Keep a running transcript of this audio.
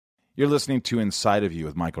You're listening to Inside of You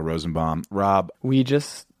with Michael Rosenbaum. Rob. We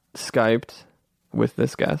just Skyped with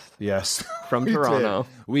this guest. Yes. From Toronto.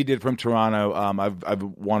 We did from Toronto. I've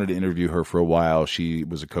wanted to interview her for a while. She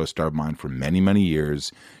was a co-star of mine for many, many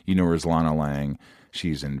years. You know her as Lana Lang.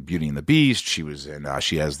 She's in Beauty and the Beast. She was in.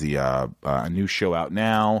 She has the a new show out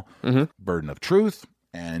now, Burden of Truth,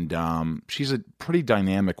 and she's a pretty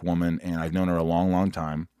dynamic woman. And I've known her a long, long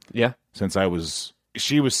time. Yeah, since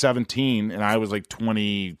she was 17 and I was like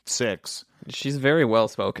 26. She's very well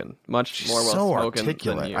spoken, much more well spoken. So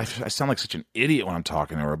articulate. Than you. I sound like such an idiot when I'm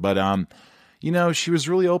talking to her, but you know, she was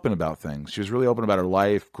really open about things. She was really open about her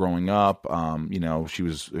life growing up. You know,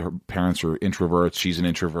 her parents are introverts. She's an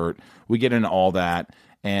introvert. We get into all that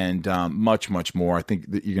and much, much more. I think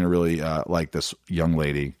that you're going to really like this young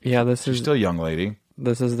lady. Yeah, she's still a young lady.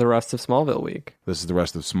 This is the rest of Smallville week. This is the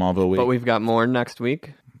rest of Smallville week. But we've got more next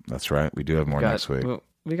week. That's right. We do have more next week.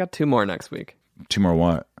 We got 2 more next week. 2 more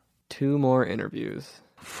what? 2 more interviews.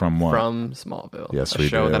 From what? From Smallville. Yes, we do. A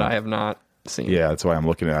show that I have not seen. Yeah, that's why I'm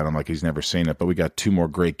looking at him like he's never seen it. But we got 2 more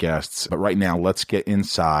great guests. But right now, let's get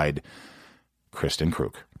inside Kristin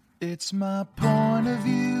Kreuk. It's my point of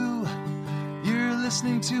view. You're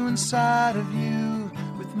listening to Inside of You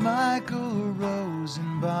with Michael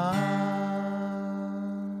Rosenbaum.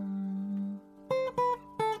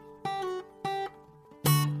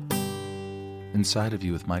 Inside of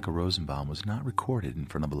You with Michael Rosenbaum was not recorded in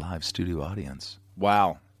front of a live studio audience.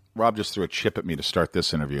 Wow. Rob just threw a chip at me to start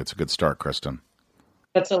this interview. It's a good start, Kristin.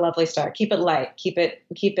 That's a lovely start. Keep it light. Keep it,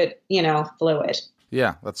 fluid.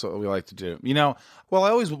 Yeah, that's what we like to do. You know, well, I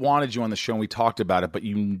always wanted you on the show and we talked about it, but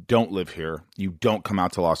you don't live here. You don't come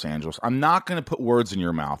out to Los Angeles. I'm not going to put words in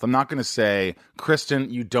your mouth. I'm not going to say,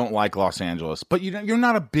 Kristin, you don't like Los Angeles, but you're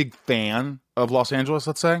not a big fan of Los Angeles,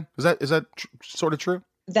 let's say. Is that sort of true?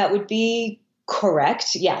 That would be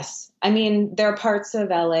correct. Yes. I mean, there are parts of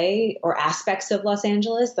LA or aspects of Los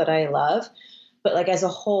Angeles that I love, but like as a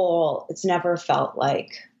whole, it's never felt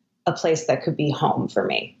like a place that could be home for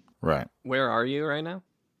me. Right. Where are you right now?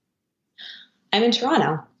 I'm in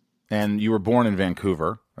Toronto. And you were born in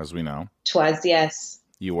Vancouver, as we know. Twas, yes.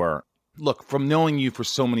 You were. Look, from knowing you for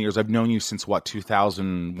so many years, I've known you since what,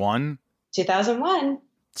 2001? 2001.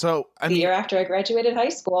 So, the year after I graduated high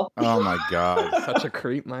school. Oh my God. Such a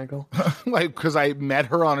creep, Michael. Like, because I met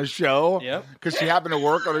her on a show? Yep. Because she happened to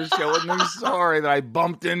work on a show with me? Sorry that I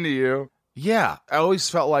bumped into you. Yeah. I always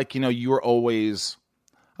felt like, you were always,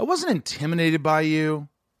 I wasn't intimidated by you,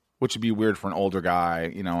 which would be weird for an older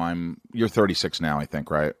guy. You're 36 now, I think,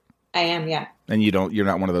 right? I am, yeah. And you're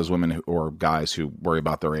not one of those women or guys who worry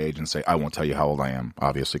about their age and say, I won't tell you how old I am,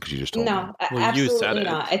 obviously, because you just told me. No, absolutely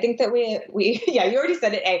not. I think that we yeah, you already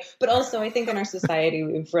said it, but also I think in our society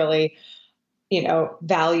we've really,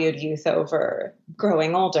 valued youth over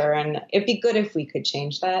growing older, and it'd be good if we could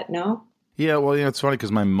change that, no? Yeah, well, it's funny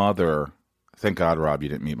because my mother, thank God, Rob, you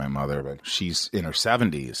didn't meet my mother, but she's in her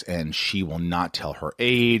 70s, and she will not tell her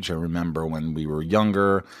age. I remember when we were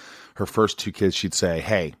younger, her first 2 kids, she'd say,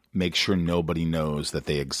 hey, make sure nobody knows that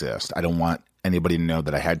they exist. I don't want anybody to know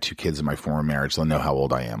that I had 2 kids in my former marriage. They'll know how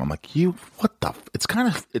old I am. I'm like,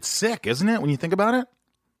 it's sick, isn't it, when you think about it?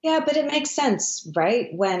 Yeah, but it makes sense, right?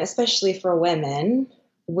 When, especially for women,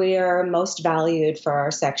 we're most valued for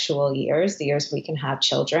our sexual years, the years we can have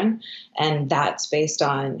children. And that's based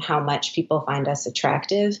on how much people find us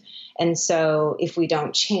attractive. And so if we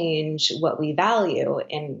don't change what we value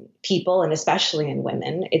in people, and especially in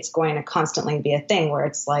women, it's going to constantly be a thing where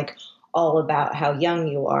it's like all about how young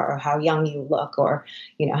you are or how young you look or,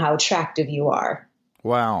 how attractive you are.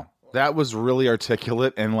 Wow. That was really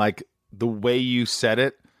articulate. And like the way you said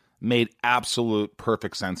it made absolute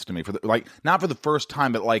perfect sense to me not for the first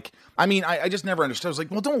time, but I just never understood. I was like,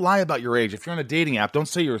 well, don't lie about your age. If you're on a dating app, don't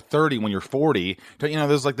say you're 30 when you're 40.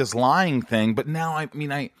 There's like this lying thing, but now,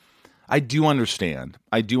 I do understand.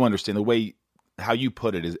 I do understand the way how you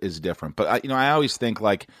put it is different. But I always think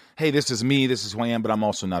like, hey, this is me, this is who I am, but I'm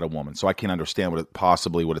also not a woman. So I can't understand what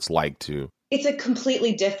it's like to. It's a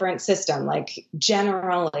completely different system. Like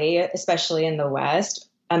generally, especially in the West,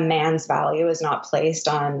 a man's value is not placed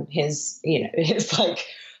on his like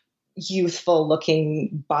youthful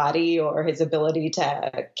looking body or his ability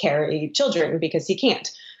to carry children because he can't.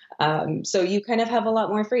 So you kind of have a lot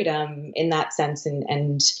more freedom in that sense.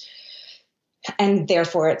 And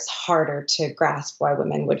therefore it's harder to grasp why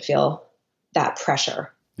women would feel that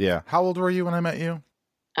pressure. Yeah. How old were you when I met you?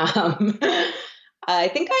 I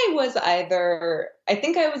think I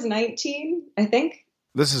was 19, I think.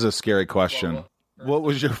 This is a scary question. What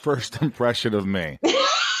was your first impression of me?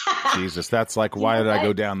 Jesus, that's like, why did I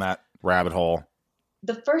go down that rabbit hole?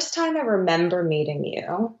 The first time I remember meeting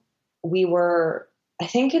you, we were I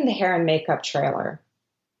think in the hair and makeup trailer.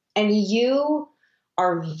 And you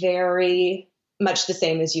are very much the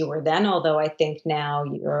same as you were then, although I think now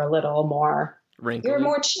you're a little more Wrinkly. You're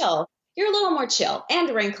more chill. You're a little more chill and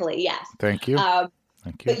wrinkly, yes. Thank you.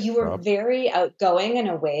 Thank you. But you were Rob. very outgoing in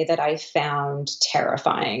a way that I found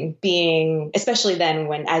terrifying, especially then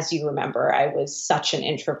when, as you remember, I was such an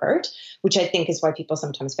introvert, which I think is why people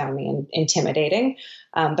sometimes found me intimidating.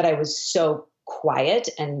 But I was so quiet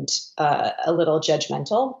and a little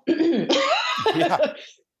judgmental. Yeah.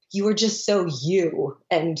 You were just so you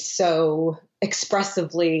and so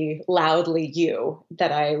expressively, loudly you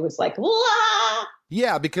that I was like, wah!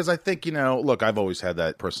 Yeah, because I think, look, I've always had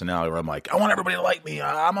that personality where I'm like, I want everybody to like me.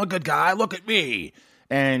 I'm a good guy. Look at me.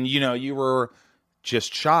 And, you were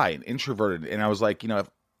just shy and introverted. And I was like,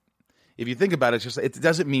 if you think about it, it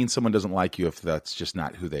doesn't mean someone doesn't like you if that's just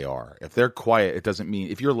not who they are. If they're quiet, it doesn't mean,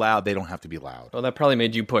 if you're loud, they don't have to be loud. Well, that probably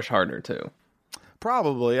made you push harder too.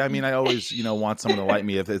 Probably. I mean, I always, want someone to like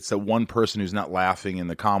me. If it's the one person who's not laughing in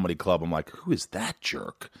the comedy club, I'm like, who is that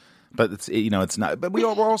jerk? But it's not. But we're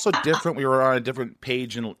also different. We were on a different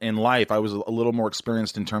page in life. I was a little more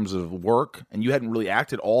experienced in terms of work, and you hadn't really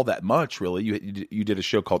acted all that much, really. You did a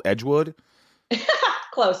show called Edgewood.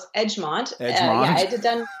 Close, Edgemont. Edgemont. Yeah,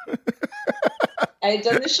 I had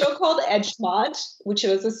done this show called Edgemont, which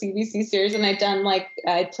was a CBC series, and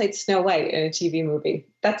I played Snow White in a TV movie.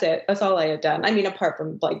 That's it. That's all I had done. I mean, apart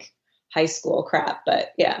from like high school crap,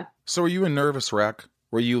 but yeah. So were you a nervous wreck?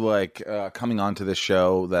 Were you like coming onto this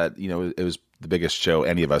show that, it was the biggest show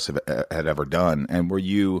any of us had ever done? And were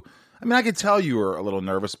you, I could tell you were a little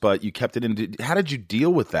nervous, but you kept it in. How did you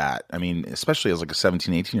deal with that? I mean, especially as like a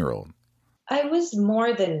 17, 18-year-old. I was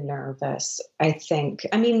more than nervous, I think.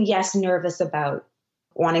 I mean, yes, nervous about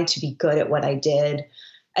wanting to be good at what I did.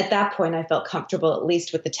 At that point, I felt comfortable, at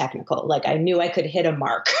least with the technical. Like I knew I could hit a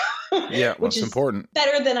mark. Yeah, which is important.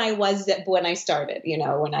 Better than I was when I started.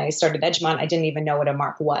 When I started Edgemont, I didn't even know what a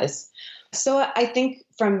mark was. So I think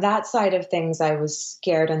from that side of things, I was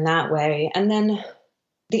scared in that way. And then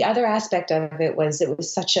the other aspect of it was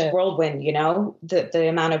such a whirlwind, the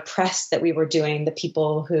amount of press that we were doing, the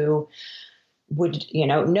people who would,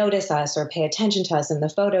 notice us or pay attention to us in the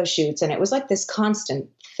photo shoots. And it was like this constant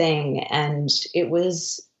thing. And it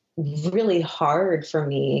was really hard for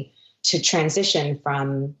me to transition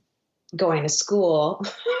from going to school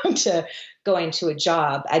to going to a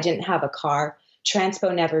job. I didn't have a car.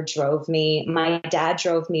 Transpo never drove me. My dad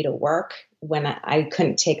drove me to work when I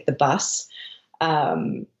couldn't take the bus.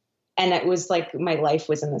 And it was like my life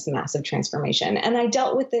was in this massive transformation. And I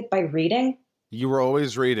dealt with it by reading. You were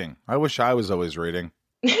always reading. I wish I was always reading.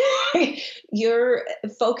 Your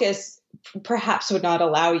focus perhaps would not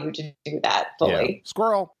allow you to do that fully. Yeah.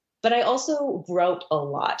 Squirrel. But I also wrote a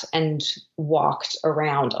lot and walked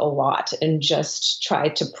around a lot and just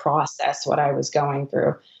tried to process what I was going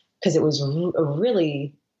through because it was a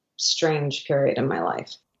really strange period in my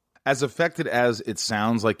life. As affected as it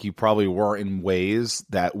sounds like you probably were in ways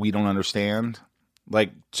that we don't understand,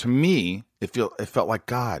 like to me, it felt like,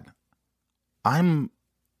 God, I'm,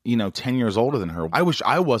 10 years older than her. I wish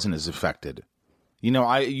I wasn't as affected.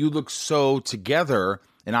 You look so together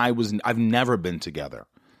and I've never been together.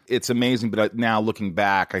 It's amazing, but now looking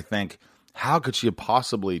back, I think, how could she have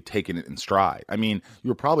possibly taken it in stride? I mean, you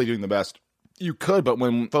were probably doing the best you could, but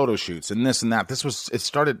when photo shoots and this and that, it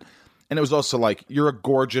started, and it was also like, you're a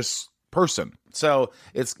gorgeous person. So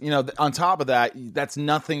it's, on top of that, that's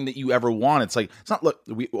nothing that you ever want. It's like, it's not, look,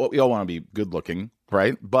 we all want to be good looking,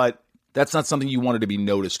 right? But that's not something you wanted to be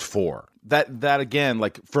noticed for. That again,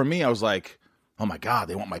 like for me, I was like, oh my God,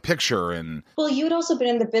 they want my picture. And well, you had also been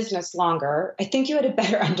in the business longer. I think you had a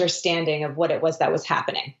better understanding of what it was that was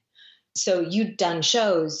happening. So you'd done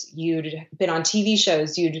shows, you'd been on TV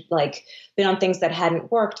shows, you'd been on things that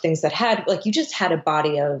hadn't worked, things that had, you just had a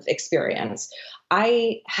body of experience.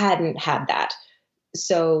 I hadn't had that.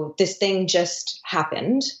 So this thing just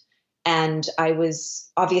happened. And I was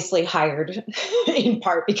obviously hired in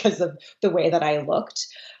part because of the way that I looked.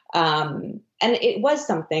 And it was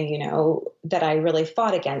something, that I really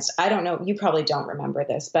fought against. I don't know, you probably don't remember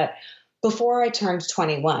this, but before I turned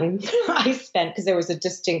 21, I spent, because there was a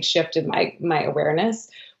distinct shift in my awareness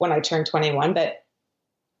when I turned 21, but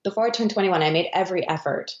before I turned 21, I made every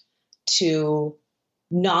effort to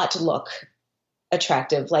not look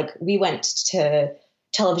attractive. Like we went to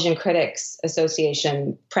Television Critics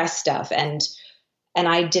Association press stuff, and And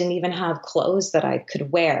I didn't even have clothes that I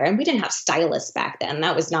could wear. And we didn't have stylists back then.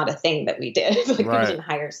 That was not a thing that we did. Like Right. we didn't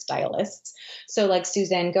hire stylists. So like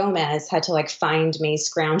Suzanne Gomez had to like find me,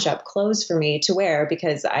 scrounge up clothes for me to wear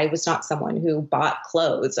because I was not someone who bought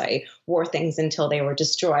clothes. I wore things until they were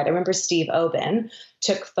destroyed. I remember Steve Oben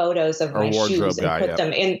took photos of Our my wardrobe shoes and guy, put yeah.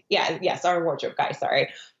 them in. Yeah, yes, our wardrobe guy, sorry.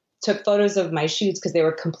 Took photos of my shoes because they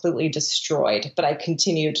were completely destroyed, but I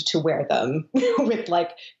continued to wear them with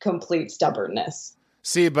like complete stubbornness.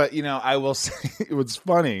 See, but I will say it was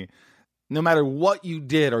funny. No matter what you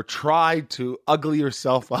did or tried to ugly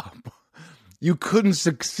yourself up, you couldn't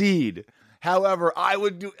succeed. However, I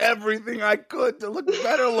would do everything I could to look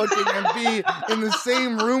better looking and be in the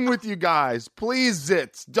same room with you guys. Please,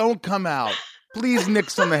 zits, don't come out. Please,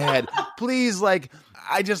 nicks on the head. Please,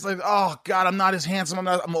 oh God, I'm not as handsome.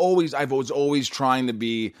 I was always trying to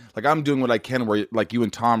be like, I'm doing what I can where like you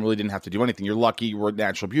and Tom really didn't have to do anything. You're lucky you were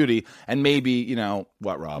natural beauty. And maybe,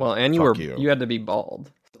 what, Rob? Well, and you had to be bald.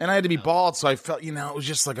 And I had to be bald, so I felt, it was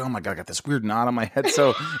just like, oh my God, I got this weird knot on my head.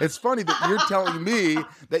 So it's funny that you're telling me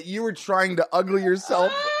that you were trying to ugly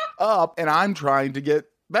yourself up, and I'm trying to get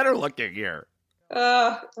better looking here.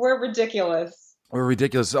 We're ridiculous. We're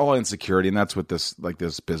ridiculous. It's all insecurity, and that's what this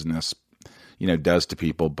business, does to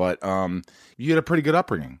people. But you had a pretty good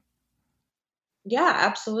upbringing. Yeah,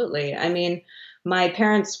 absolutely. I mean, my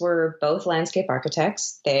parents were both landscape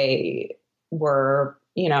architects. They were,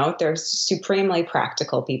 they're supremely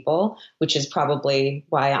practical people, which is probably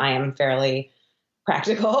why I am fairly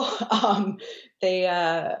practical.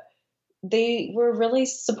 They were really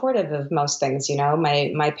supportive of most things.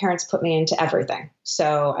 My parents put me into everything.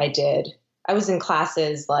 So I was in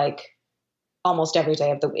classes like almost every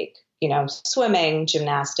day of the week. Swimming,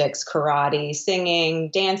 gymnastics, karate, singing,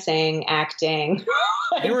 dancing, acting.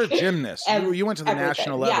 You were a gymnast. You went to the everything.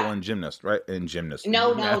 national level Yeah. in gymnast, right? In gymnast.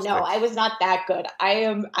 No. I was not that good.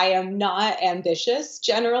 I am not ambitious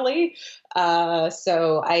generally.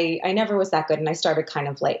 So I never was that good. And I started kind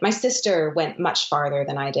of late. My sister went much farther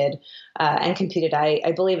than I did and competed,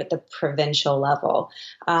 I believe, at the provincial level.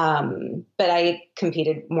 But I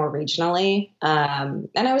competed more regionally. And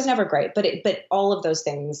I was never great. But all of those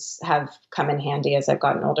things have come in handy as I've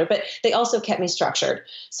gotten older. But they also kept me structured.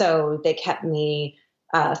 So they kept me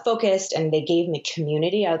focused, and they gave me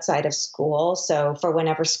community outside of school. So for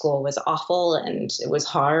whenever school was awful and it was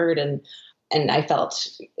hard and I felt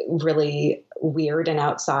really weird and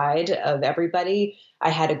outside of everybody, I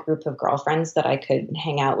had a group of girlfriends that I could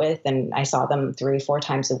hang out with, and I saw them 3-4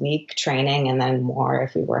 times a week training, and then more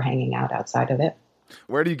if we were hanging out outside of it.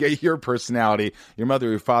 Where do you get your personality, your mother,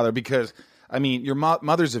 your father? Because, I mean, your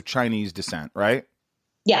mother's of Chinese descent, right?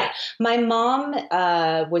 Yeah. My mom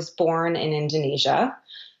was born in Indonesia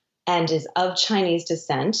and is of Chinese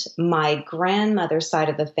descent. My grandmother's side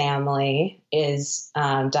of the family is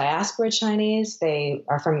diaspora Chinese. They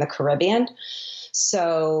are from the Caribbean.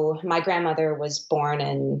 So my grandmother was born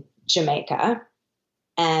in Jamaica,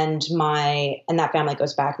 and that family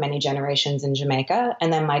goes back many generations in Jamaica.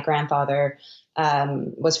 And then my grandfather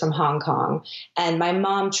was from Hong Kong, and my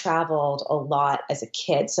mom traveled a lot as a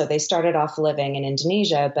kid. So they started off living in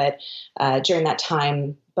Indonesia, but during that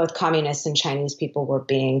time, both communists and Chinese people were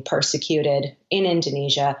being persecuted in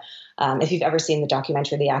Indonesia. If you've ever seen the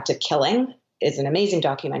documentary, The Act of Killing, is an amazing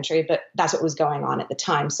documentary, but that's what was going on at the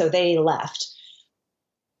time. So they left.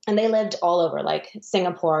 And they lived all over, like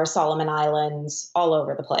Singapore, Solomon Islands, all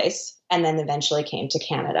over the place. And then eventually came to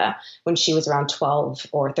Canada. When she was around 12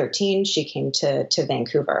 or 13, she came to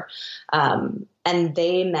Vancouver. And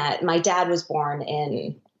they met. My dad was born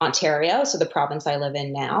in Ontario, so the province I live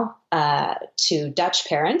in now, to Dutch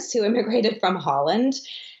parents who immigrated from Holland.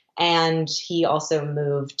 And he also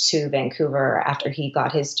moved to Vancouver after he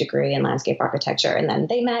got his degree in landscape architecture. And then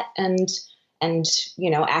they met and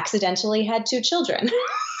accidentally had 2 children.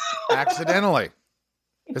 Accidentally.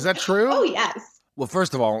 Is that true? Oh, yes. Well,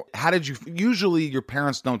 first of all, how did you, usually your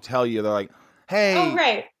parents don't tell you, they're like, hey. Oh,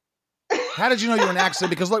 right. How did you know you were in an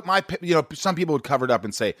accident? Because look, some people would cover it up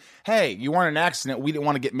and say, hey, you weren't in an accident. We didn't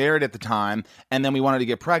want to get married at the time. And then we wanted to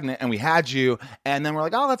get pregnant and we had you. And then we're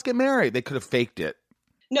like, oh, let's get married. They could have faked it.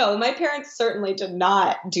 No, my parents certainly did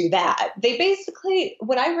not do that. They basically,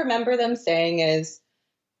 what I remember them saying is,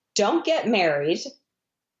 don't get married.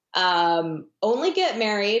 Only get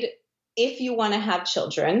married if you want to have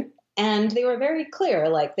children. And they were very clear,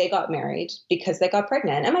 like they got married because they got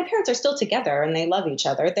pregnant. And my parents are still together and they love each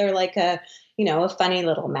other. They're like a funny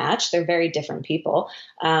little match. They're very different people.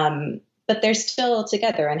 But they're still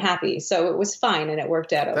together and happy. So it was fine and it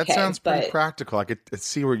worked out okay. That sounds pretty practical. I could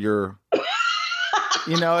see where you're,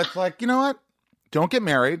 it's like, you know what? Don't get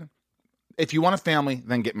married. if you want a family,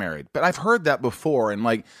 then get married. But I've heard that before, and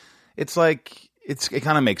like it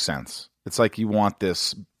kind of makes sense. It's like you want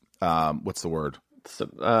this. What's the word?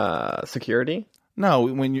 Security? No,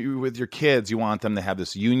 when you with your kids, you want them to have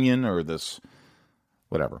this union or this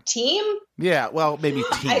whatever Team? Yeah, well, maybe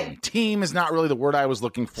team. Team is not really the word I was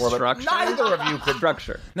looking for. Structure. But neither of you could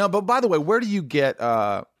Structure. No, but by the way, where do you get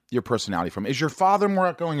your personality from? Is your father more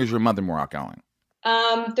outgoing or is your mother more outgoing?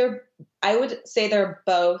 I would say they're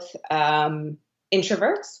both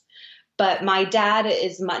introverts, but my dad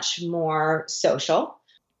is much more social.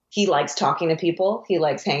 He likes talking to people. He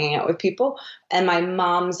likes hanging out with people. And my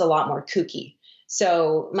mom's a lot more kooky.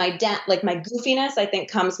 So my dad, like my goofiness, I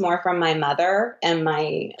think comes more from my mother, and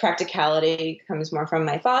my practicality comes more from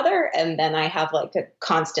my father. And then I have like a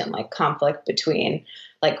constant like conflict between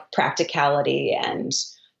like practicality and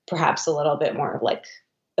perhaps a little bit more of like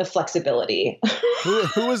the flexibility.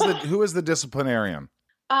 Who is the disciplinarian?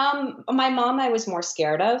 My mom, I was more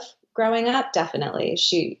scared of growing up. Definitely.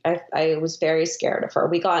 I was very scared of her.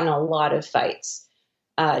 We got in a lot of fights.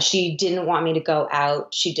 She didn't want me to go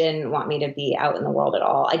out. She didn't want me to be out in the world at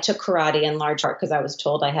all. I took karate in large part because I was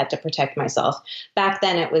told I had to protect myself. Back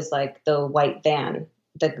then it was like the white van.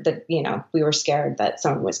 We were scared that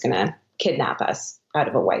someone was going to kidnap us out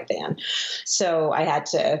of a white van. So I had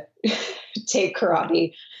to take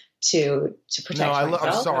karate to protect myself.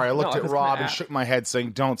 I'm sorry. I looked No, at just Rob gonna and shook my head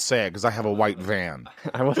saying, don't say it because I have a white van.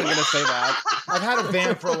 I wasn't going to say that. I've had a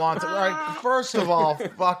van for a long time. All right, first of all,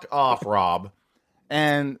 fuck off, Rob.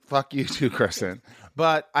 And fuck you too, Kristin.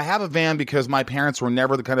 But I have a van because my parents were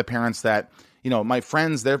never the kind of parents that, my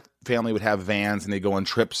friends, their family would have vans and they go on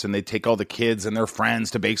trips and they take all the kids and their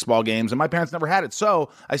friends to baseball games. And my parents never had it. So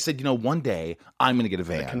I said, one day I'm going to get a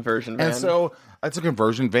van. A conversion van. And so it's a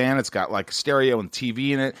conversion van. It's got like stereo and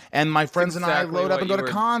TV in it. And my friends and I load up and go to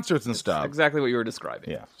concerts and stuff. Exactly what you were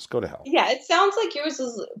describing. Yeah, just go to hell. Yeah, it sounds like yours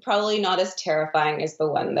is probably not as terrifying as the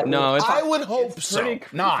one that I would hope so. Pretty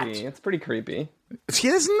creepy. Not. It's pretty creepy.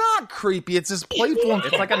 It's not creepy. It's just playful.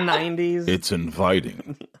 It's like a 90s. It's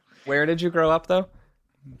inviting. Where did you grow up, though?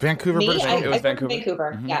 Vancouver, British Columbia. It was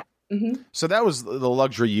Vancouver. Mm-hmm. Yeah. Mm-hmm. So that was the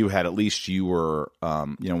luxury you had. At least you were,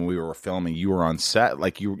 when we were filming, you were on set.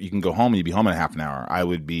 Like you can go home and you'd be home in a half an hour. I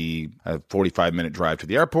would be a 45-minute drive to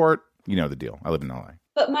the airport. You know the deal. I live in LA.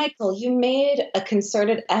 But Michael, you made a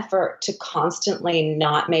concerted effort to constantly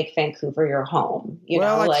not make Vancouver your home.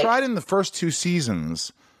 I tried in the first 2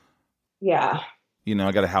 seasons. Yeah.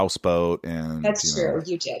 I got a houseboat, and that's true.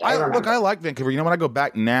 You did. I like Vancouver. When I go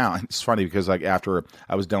back now, it's funny because like after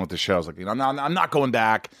I was done with the show, I was like, I'm not going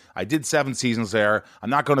back. I did 7 seasons there. I'm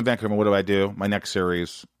not going to Vancouver. What do I do? My next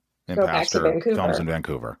series, go back to Vancouver. Films in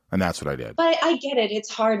Vancouver, and that's what I did. But I get it. It's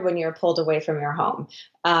hard when you're pulled away from your home.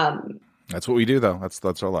 That's what we do, though.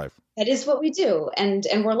 That's our life. That is what we do, and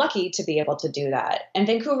we're lucky to be able to do that. And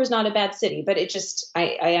Vancouver's not a bad city, but it just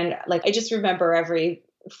I just remember every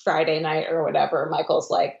Friday night or whatever,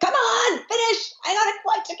 Michael's like, come on, finish. I got a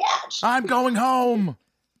flight to catch. I'm going home.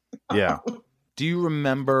 Yeah. Do you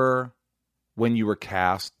remember when you were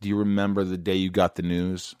cast? Do you remember the day you got the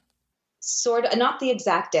news? Sort of, not the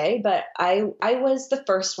exact day, but I was the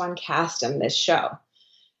first one cast in this show.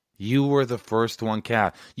 You were the first one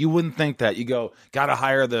cast. You wouldn't think that. You go, got to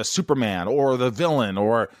hire the Superman or the villain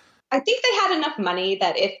or... I think they had enough money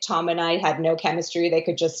that if Tom and I had no chemistry, they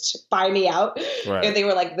could just buy me out. Right. If they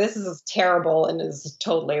were like, this is terrible and is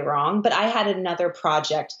totally wrong. But I had another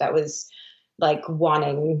project that was like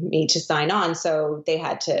wanting me to sign on. So they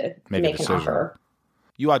had to make an offer.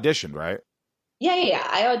 You auditioned, right? Yeah.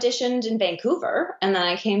 I auditioned in Vancouver and then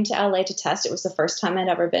I came to LA to test. It was the first time I'd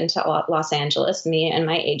ever been to Los Angeles. Me and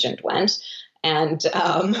my agent went. And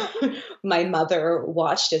my mother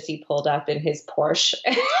watched as he pulled up in his Porsche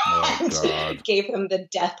and gave him the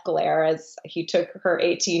death glare as he took her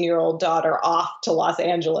 18-year-old daughter off to Los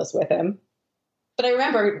Angeles with him. But I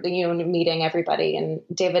remember, meeting everybody and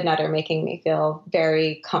David Nutter making me feel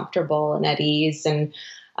very comfortable and at ease, and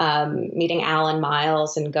meeting Alan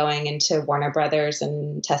Miles and going into Warner Brothers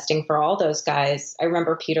and testing for all those guys. I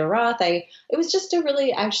remember Peter Roth. It was just a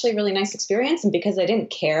really nice experience. And because I didn't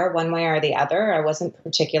care one way or the other, I wasn't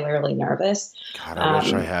particularly nervous. God, I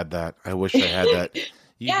wish I had that.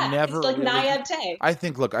 It's like naivete. I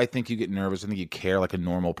think you get nervous. I think you care like a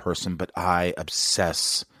normal person, but I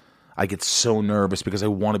obsess. I get so nervous because I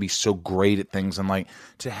want to be so great at things. And like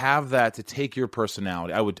to have that, to take your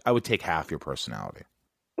personality, I would take half your personality.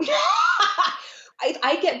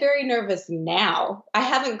 I get very nervous now. I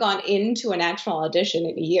haven't gone into an actual audition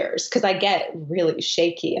in years because I get really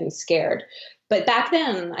shaky and scared. But back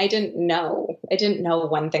then, I didn't know. I didn't know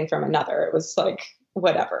one thing from another. It was like,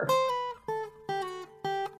 whatever.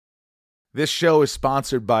 This show is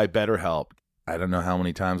sponsored by BetterHelp. I don't know how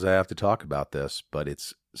many times I have to talk about this, but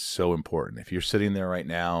it's so important. If you're sitting there right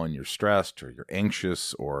now and you're stressed or you're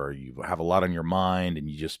anxious or you have a lot on your mind and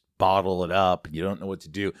you just bottle it up and you don't know what to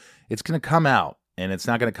do, it's going to come out, and it's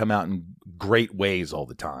not going to come out in great ways all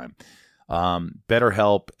the time.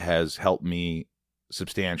 BetterHelp has helped me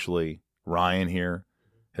substantially. Ryan here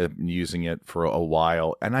has been using it for a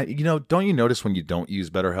while. And don't you notice when you don't use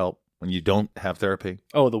BetterHelp? When you don't have therapy?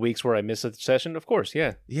 Oh, the weeks where I miss a session? Of course,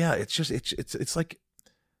 yeah. Yeah, it's like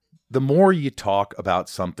the more you talk about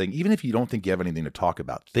something, even if you don't think you have anything to talk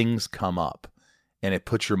about, things come up and it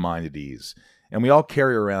puts your mind at ease. And we all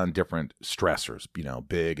carry around different stressors,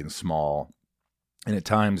 big and small. And at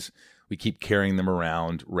times we keep carrying them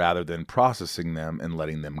around rather than processing them and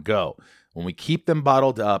letting them go. When we keep them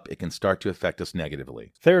bottled up, it can start to affect us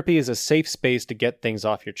negatively. Therapy is a safe space to get things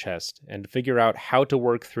off your chest and to figure out how to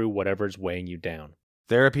work through whatever's weighing you down.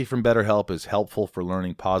 Therapy from BetterHelp is helpful for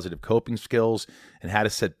learning positive coping skills and how to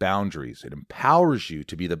set boundaries. It empowers you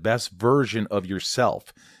to be the best version of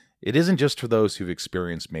yourself. It isn't just for those who've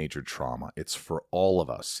experienced major trauma. It's for all of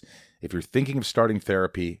us. If you're thinking of starting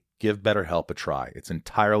therapy, give BetterHelp a try. It's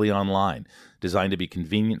entirely online, designed to be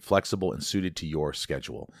convenient, flexible, and suited to your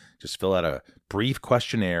schedule. Just fill out a brief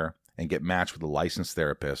questionnaire and get matched with a licensed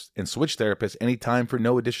therapist, and switch therapists anytime for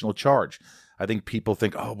no additional charge. I think people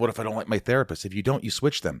think, oh, what if I don't like my therapist? If you don't, you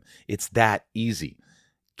switch them. It's that easy.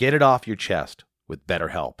 Get it off your chest with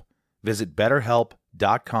BetterHelp. Visit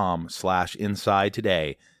BetterHelp.com/inside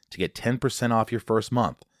today to get 10% off your first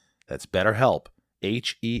month. That's BetterHelp,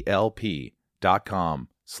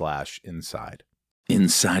 HELP.com/inside.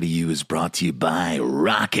 Inside of You is brought to you by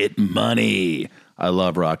Rocket Money. I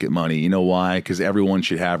love Rocket Money. You know why? Because everyone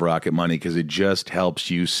should have Rocket Money, because it just helps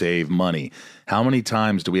you save money. How many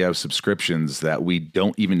times do we have subscriptions that we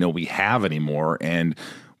don't even know we have anymore, and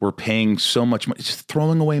we're paying so much money? It's just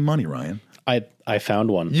throwing away money, Ryan. I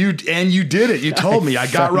found one. You did it. You told me. I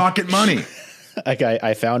got Rocket Money.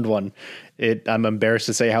 I found one. I'm embarrassed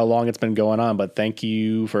to say how long it's been going on, but thank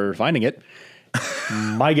you for finding it.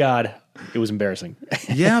 My God, it was embarrassing.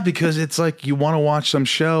 Yeah, because it's like you want to watch some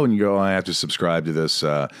show and you go, I have to subscribe to this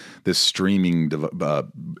streaming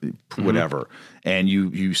whatever. And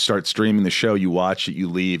you start streaming the show, you watch it, you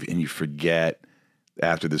leave, and you forget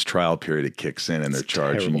after this trial period it kicks in and they're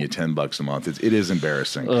charging you $10 a month. It is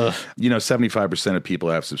embarrassing. 75% of people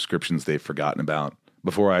have subscriptions they've forgotten about.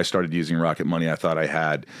 Before I started using Rocket Money, I thought I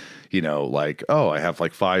had, I have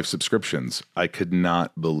like 5 subscriptions. I could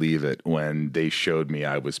not believe it when they showed me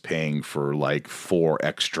I was paying for like 4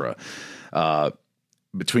 extra.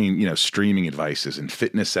 Between, streaming devices and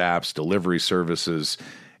fitness apps, delivery services,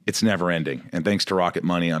 it's never ending. And thanks to Rocket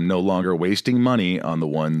Money, I'm no longer wasting money on the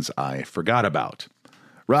ones I forgot about.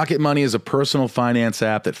 Rocket Money is a personal finance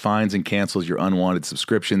app that finds and cancels your unwanted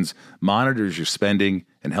subscriptions, monitors your spending,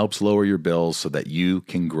 and helps lower your bills so that you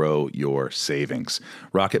can grow your savings.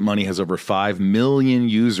 Rocket Money has over 5 million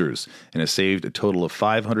users and has saved a total of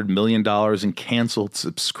 $500 million in canceled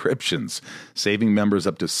subscriptions, saving members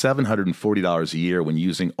up to $740 a year when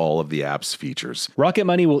using all of the app's features. Rocket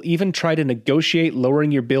Money will even try to negotiate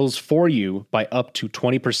lowering your bills for you by up to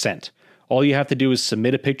 20%. All you have to do is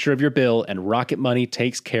submit a picture of your bill, and Rocket Money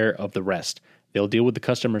takes care of the rest. They'll deal with the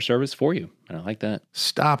customer service for you, and I like that.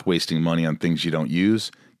 Stop wasting money on things you don't use.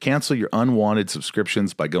 Cancel your unwanted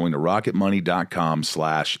subscriptions by going to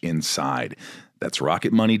rocketmoney.com/inside. That's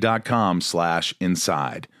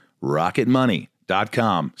rocketmoney.com/inside.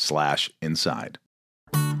 rocketmoney.com/inside.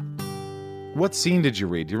 What scene did you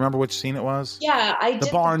read? Do you remember which scene it was? Yeah, I did.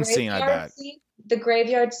 The barn scene, I bet. The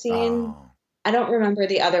graveyard scene. Oh. I don't remember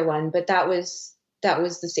the other one, but that was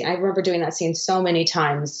the scene. I remember doing that scene so many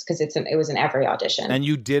times because it was in every audition. And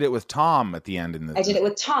you did it with Tom at the end. I did it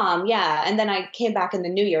with Tom, yeah. And then I came back in the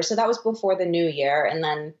new year. So that was before the new year. And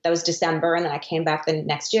then that was December. And then I came back the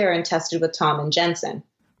next year and tested with Tom and Jensen.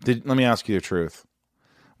 Let me ask you the truth.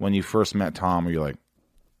 When you first met Tom, were you like,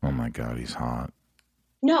 oh my God, he's hot?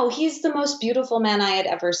 No, he's the most beautiful man I had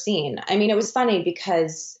ever seen. I mean, it was funny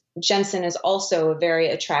because Jensen is also a very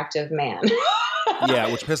attractive man.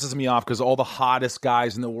 Yeah, which pisses me off because all the hottest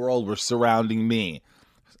guys in the world were surrounding me.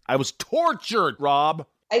 I was tortured, Rob.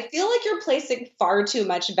 I feel like you're placing far too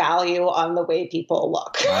much value on the way people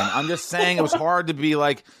look. I'm just saying it was hard to be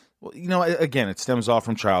like, well, again, it stems off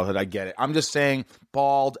from childhood. I get it. I'm just saying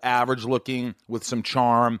bald, average looking with some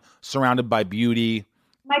charm, surrounded by beauty.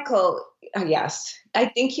 Michael, yes. I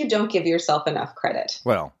think you don't give yourself enough credit.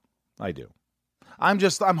 Well, I do. I'm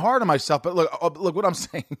hard on myself, but look what I'm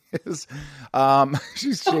saying is,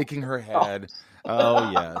 she's shaking her head.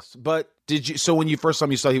 Oh yes, but did you? So when you first saw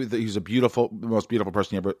him, you saw he was a beautiful, the most beautiful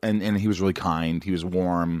person you ever, and he was really kind. He was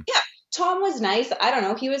warm. Yeah, Tom was nice. I don't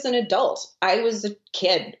know. He was an adult. I was a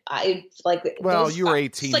kid. I like. Well, you were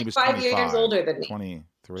 18. Like he was 5 years older than me.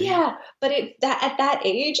 23. Yeah, but at that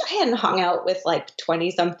age, I hadn't hung out with like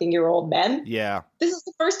 20-something-year-old men. Yeah. This is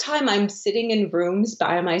the first time I'm sitting in rooms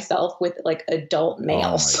by myself with like adult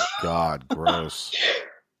males. Oh my God, gross.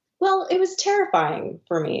 Well, it was terrifying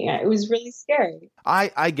for me. It was really scary.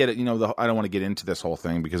 I get it. I don't want to get into this whole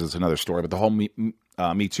thing because it's another story, but the whole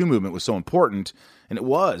Me Too movement was so important, and it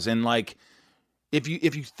was. And like, if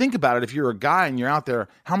you think about it, if you're a guy and you're out there,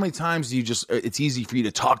 how many times do you it's easy for you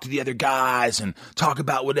to talk to the other guys and talk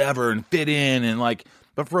about whatever and fit in and like,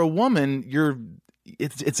 but for a woman,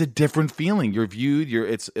 it's a different feeling. You're viewed.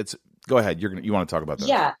 Go ahead. You want to talk about that?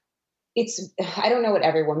 Yeah. I don't know what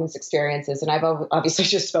every woman's experience is, and I've obviously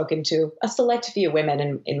just spoken to a select few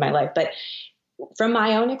women in my life, but from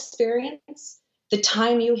my own experience, the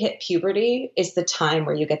time you hit puberty is the time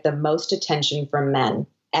where you get the most attention from men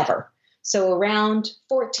ever. So around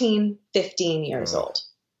 14, 15 years old.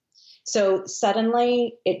 So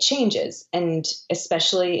suddenly it changes. And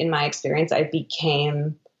especially in my experience, I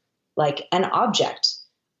became like an object.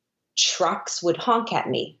 Trucks would honk at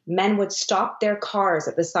me. Men would stop their cars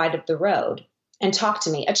at the side of the road and talk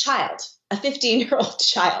to me, a 15-year-old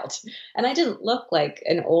child. And I didn't look like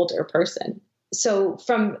an older person. So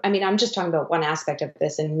I'm just talking about one aspect of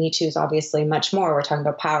this, and Me Too is obviously much more. We're talking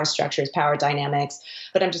about power structures, power dynamics,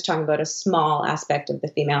 but I'm just talking about a small aspect of the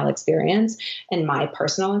female experience and my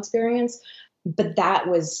personal experience. But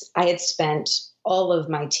I had spent all of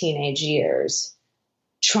my teenage years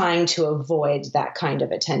trying to avoid that kind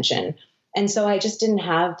of attention. And so I just didn't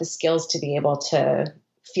have the skills to be able to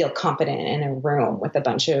feel competent in a room with a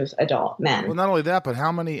bunch of adult men. Well, not only that, but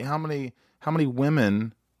how many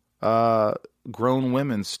women, grown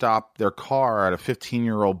women, stop their car at a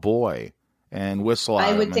 15-year-old boy and whistle at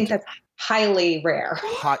him? I would think that's highly rare.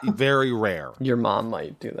 Very rare. Your mom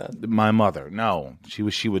might do that. My mother, no,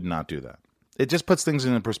 she would not do that. It just puts things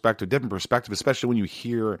in a different perspective, especially when you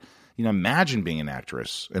hear, imagine being an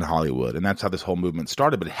actress in Hollywood, and that's how this whole movement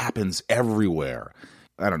started. But it happens everywhere.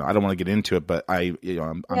 I don't know. I don't want to get into it, but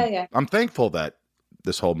I'm thankful that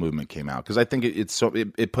this whole movement came out, because I think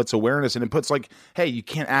it puts awareness, and it puts like, hey, you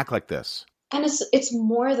can't act like this. And it's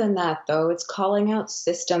more than that, though. It's calling out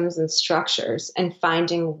systems and structures and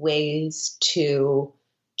finding ways to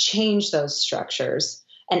change those structures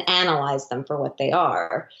and analyze them for what they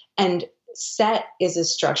are. And set is a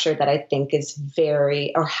structure that I think is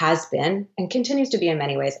has been and continues to be in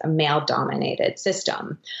many ways a male-dominated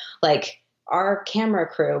system. Like our camera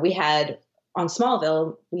crew, on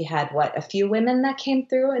Smallville, we had a few women that came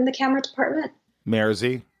through in the camera department.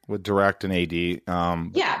 Mersey with direct and AD.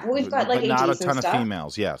 We've got like but not ADs a ton and of stuff.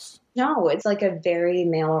 females. Yes. No, it's like a very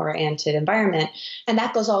male-oriented environment, and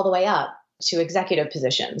that goes all the way up to executive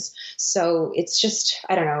positions. So it's just,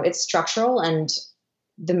 I don't know, it's structural, and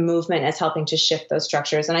the movement is helping to shift those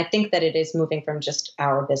structures. And I think that it is moving from just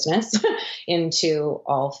our business into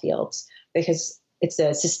all fields, because it's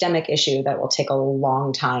a systemic issue that will take a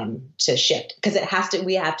long time to shift, because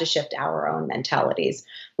we have to shift our own mentalities,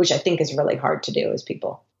 which I think is really hard to do as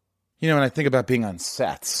people. And I think about being on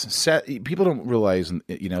sets. People don't realize,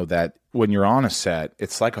 that when you're on a set,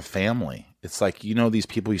 it's like a family. It's like, these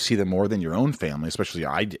people, you see them more than your own family, especially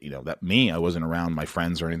I wasn't around my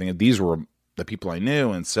friends or anything. These were the people I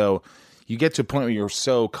knew. And so you get to a point where you're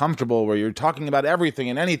so comfortable, where you're talking about everything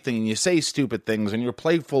and anything, and you say stupid things, and you're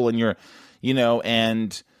playful, and you're,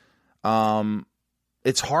 and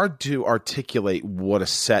it's hard to articulate what a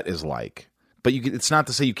set is like. But it's not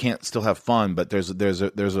to say you can't still have fun, but there's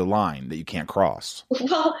a line that you can't cross.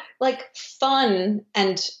 Well, like fun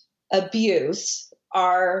and abuse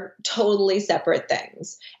are totally separate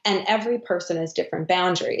things, and every person has different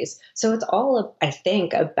boundaries. So it's all I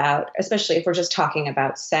think about, especially if we're just talking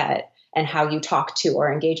about set and how you talk to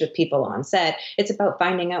or engage with people on set, it's about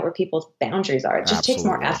finding out where people's boundaries are. It just takes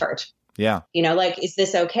more effort. Yeah. Is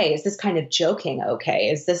this okay? Is this kind of joking okay?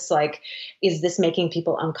 Is this making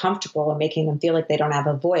people uncomfortable and making them feel like they don't have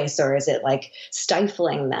a voice? Or is it like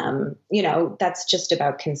stifling them? That's just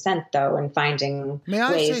about consent, though, and finding May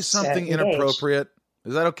I ways say something to engage. Inappropriate?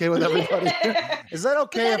 Is that okay with everybody? Is that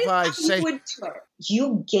okay if I say...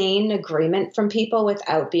 You gain agreement from people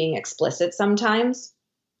without being explicit sometimes.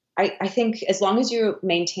 I think as long as you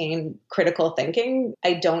maintain critical thinking,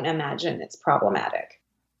 I don't imagine it's problematic.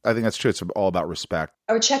 I think that's true. It's all about respect.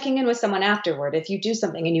 Or checking in with someone afterward. If you do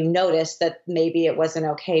something and you notice that maybe it wasn't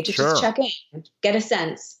okay, just check in, get a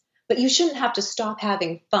sense. But you shouldn't have to stop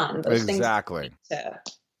having fun. Those exactly. things to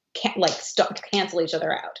cancel each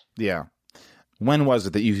other out. Yeah. When was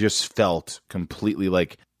it that you just felt completely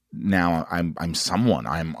like, now I'm someone,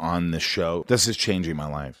 I'm on the show, this is changing my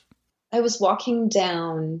life? I was walking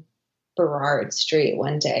down Burrard Street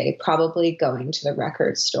one day, probably going to the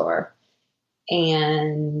record store,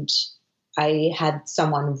 and I had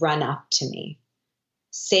someone run up to me,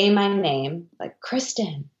 say my name, like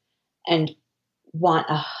Kristin, and want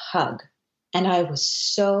a hug. And I was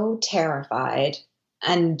so terrified.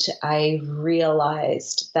 And I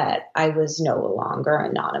realized that I was no longer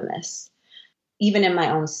anonymous. Even in my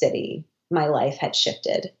own city, my life had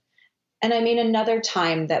shifted. And I mean, another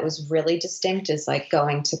time that was really distinct is like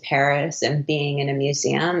going to Paris and being in a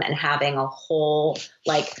museum and having a whole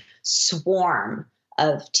like swarm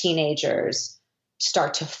of teenagers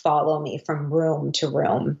start to follow me from room to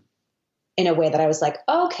room in a way that I was like,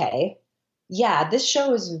 okay, yeah, this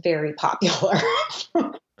show is very popular.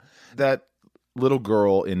 That little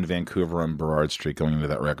girl in Vancouver on Burrard Street going into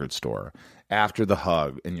that record store after the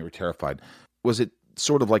hug and you were terrified, was it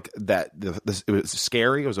sort of like that it was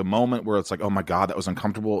scary? It was a moment where it's like, oh my God, that was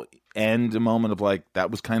uncomfortable, and a moment of like,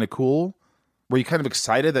 that was kind of cool? Were you kind of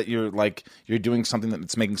excited that you're doing something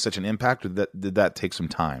that's making such an impact, or did that take some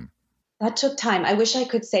time? That took time. I wish I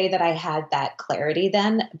could say that I had that clarity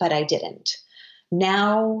then, but I didn't.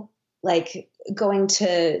 Now, like going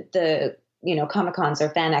to the Comic-Cons or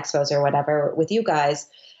fan expos or whatever with you guys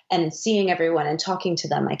and seeing everyone and talking to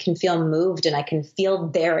them, I can feel moved and I can feel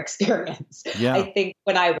their experience. Yeah. I think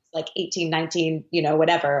when I was like 18, 19,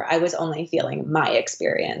 whatever, I was only feeling my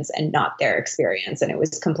experience and not their experience. And it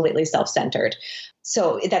was completely self-centered.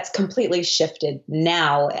 So that's completely shifted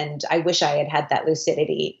now. And I wish I had had that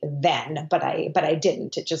lucidity then, but I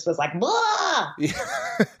didn't. It just was like, blah! Yeah.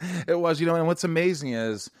 It was, and what's amazing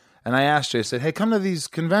is, and I asked you, I said, hey, come to these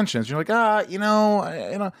conventions. You're like,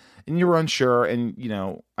 and you were unsure. And,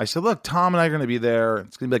 I said, look, Tom and I are going to be there.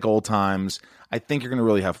 It's going to be like old times. I think you're going to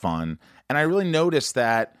really have fun. And I really noticed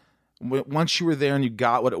that once you were there and you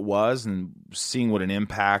got what it was and seeing what an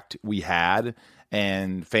impact we had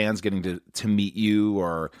and fans getting to meet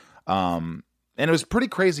you and it was pretty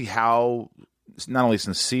crazy how not only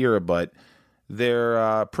sincere, but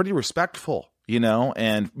they're pretty respectful.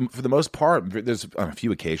 And for the most part, there's on a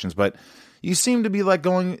few occasions, but you seem to be like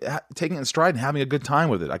taking it in stride and having a good time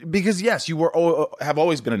with it. Because yes, you have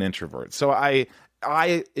always been an introvert. So I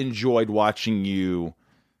enjoyed watching you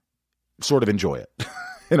sort of enjoy it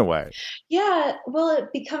in a way. Yeah. Well,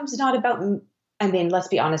 it becomes not about, let's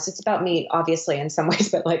be honest, it's about me, obviously, in some ways,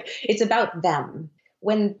 but like, it's about them.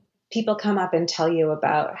 When people come up and tell you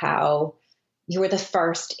about how you were the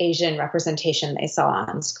first Asian representation they saw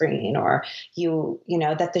on screen, or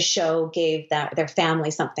that the show gave their family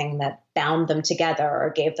something that bound them together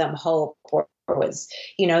or gave them hope, or was,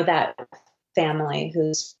 that family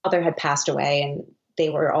whose father had passed away and they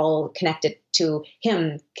were all connected to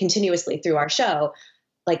him continuously through our show.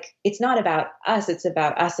 Like, it's not about us. It's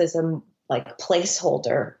about us as a like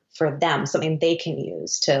placeholder for them, something they can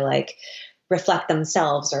use to like reflect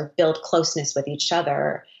themselves or build closeness with each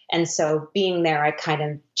other. And so being there, I kind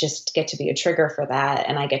of just get to be a trigger for that.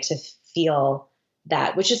 And I get to feel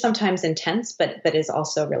that, which is sometimes intense, but is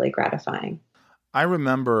also really gratifying. I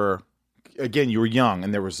remember, again, you were young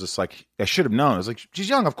and there was this like, I should have known. I was like, she's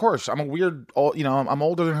young, of course. I'm a weird, I'm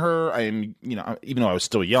older than her. I'm, even though I was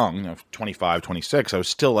still young, 25, 26, I was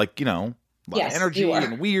still like, yes, energy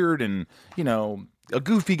and weird and, a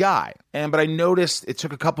goofy guy. But I noticed it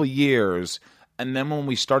took a couple of years. And then when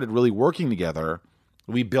we started really working together,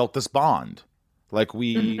 we built this bond. Like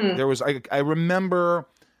there was, I remember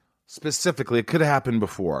specifically, it could have happened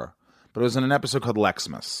before, but it was in an episode called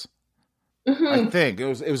Lexmas. Mm-hmm. I think it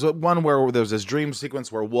was one where there was this dream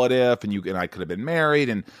sequence where what if, and you and I could have been married.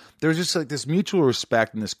 And there was just like this mutual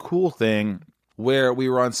respect and this cool thing where we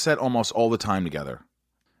were on set almost all the time together.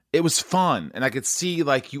 It was fun. And I could see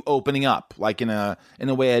like you opening up like in a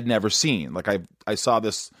way I'd never seen. Like I saw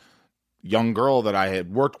this young girl that I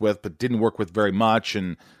had worked with but didn't work with very much,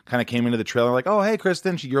 and kind of came into the trailer like, oh, hey,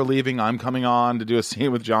 Kristin, you're leaving. I'm coming on to do a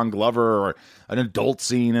scene with John Glover or an adult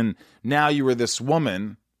scene. And now you were this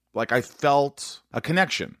woman. Like I felt a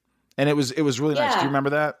connection, and it was really nice. Do you remember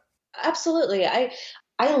that? Absolutely. I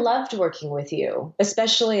loved working with you,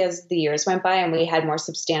 especially as the years went by and we had more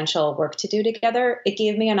substantial work to do together. It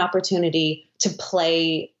gave me an opportunity to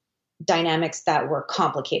play dynamics that were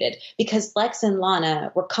complicated, because Lex and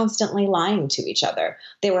Lana were constantly lying to each other.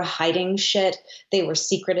 They were hiding shit. They were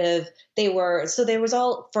secretive. So there was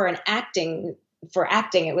all for acting.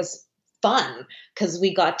 It was fun because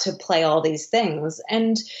we got to play all these things,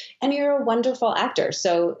 and you're a wonderful actor.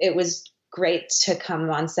 So it was great to come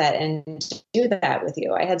on set and do that with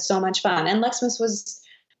you. I had so much fun. And Lexmas was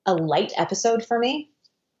a light episode for me,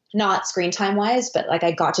 not screen time wise, but like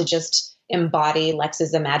I got to just embody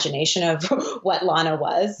Lex's imagination of what Lana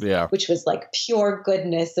was, which was like pure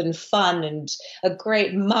goodness and fun and a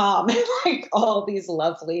great mom and like all these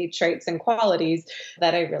lovely traits and qualities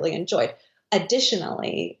that I really enjoyed.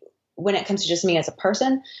 Additionally, when it comes to just me as a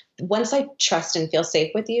person, once I trust and feel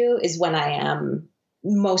safe with you is when I am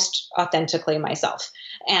most authentically myself.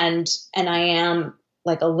 And I am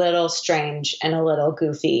like a little strange and a little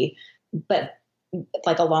goofy, but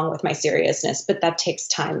like along with my seriousness, but that takes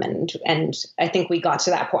time. And I think we got to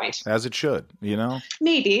that point. As it should, you know?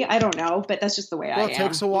 Maybe, I don't know, but that's just the way I am. Well, it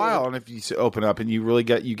takes a while. And if you open up and you really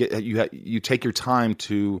you take your time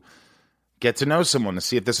to get to know someone, to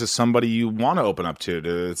see if this is somebody you want to open up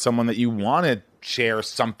to someone that you want to share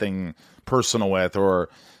something personal with or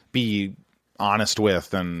be honest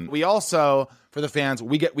with. And we also, for the fans,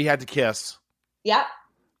 we had to kiss. Yep.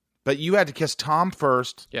 But you had to kiss Tom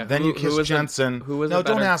first, then you kissed Jensen. Don't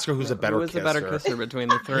ask her who's a better kisser. Who was the better kisser between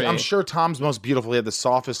the three? I'm sure Tom's most beautiful. He had the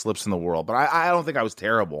softest lips in the world, but I don't think I was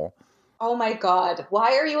terrible. Oh my God.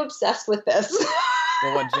 Why are you obsessed with this?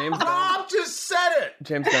 Well, what James Gunn... Tom just said it!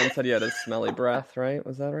 James Gunn said you had a smelly breath, right?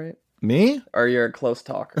 Was that right? Me? Or you're a close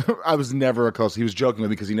talker? I was never a close... He was joking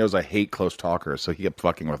with me because he knows I hate close talkers, so he kept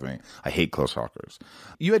fucking with me. I hate close talkers.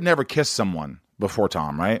 You had never kissed someone before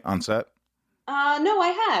Tom, right? On set? No, I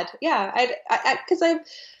had. Yeah. Because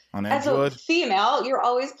as a female, you're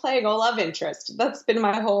always playing a love interest. That's been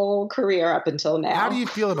my whole career up until now. How do you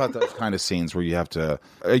feel about those kind of scenes where you have to...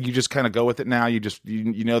 you just kind of go with it now? You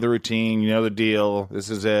know the routine, you know the deal, this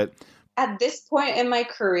is it? At this point in my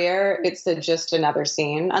career, it's just another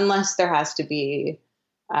scene, unless there has to be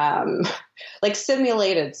like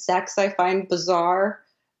simulated sex. I find bizarre.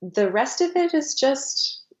 The rest of it is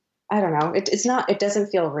just, I don't know. It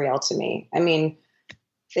doesn't feel real to me. I mean,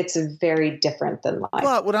 it's very different than life.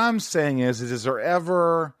 But what I'm saying is there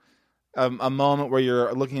ever a moment where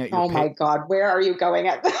you're looking at your... Oh my God, where are you going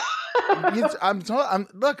at? I'm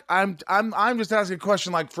just asking a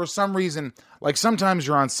question. Like, for some reason, like sometimes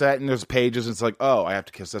you're on set and there's pages and it's like, oh, I have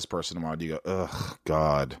to kiss this person tomorrow. Do you go, ugh,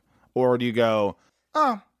 God? Or do you go,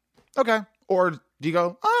 oh, okay? Or do you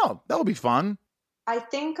go, oh, that'll be fun? I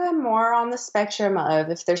think I'm more on the spectrum of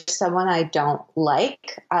if there's someone I don't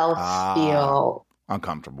like, I'll feel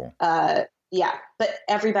uncomfortable. Yeah, but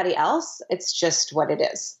everybody else, it's just what it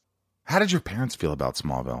is. How did your parents feel about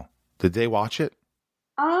Smallville? Did they watch it?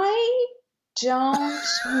 I don't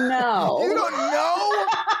know. You don't know?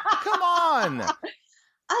 Come on.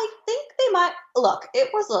 I think they might. Look, it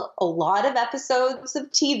was a lot of episodes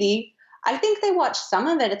of TV. I think they watched some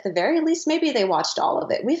of it at the very least. Maybe they watched all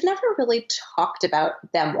of it. We've never really talked about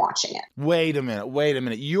them watching it. Wait a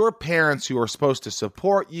minute. Your parents who are supposed to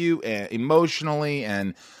support you emotionally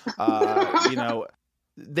and,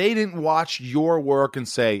 they didn't watch your work and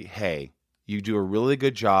say, hey, you do a really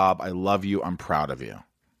good job. I love you. I'm proud of you.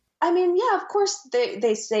 I mean, yeah, of course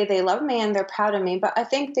they say they love me and they're proud of me, but I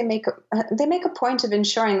think they make a point of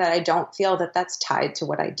ensuring that I don't feel that that's tied to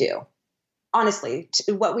what I do. Honestly,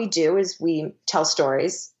 what we do is we tell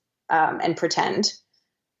stories and pretend.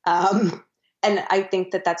 And I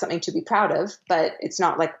think that that's something to be proud of, but it's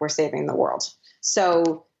not like we're saving the world.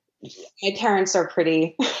 So my parents are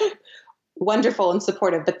pretty wonderful and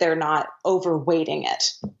supportive, but they're not overweighting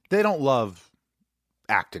it. They don't love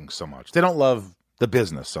acting so much. They don't love the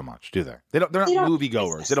business so much, do they? They're not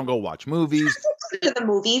moviegoers. They don't go watch movies. To the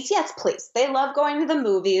movies, yes, please. They love going to the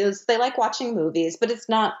movies. They like watching movies, but it's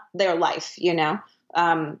not their life, you know.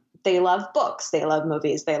 They love books. They love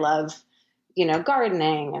movies. They love,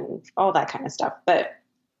 gardening and all that kind of stuff. But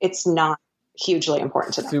it's not hugely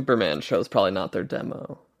important to them. Superman show's probably not their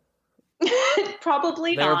demo.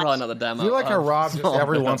 Probably not. They were probably not the demo. I feel like Rob just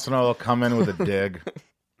every once in a while will come in with a dig.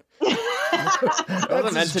 It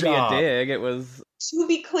wasn't meant to be a dig. It was... To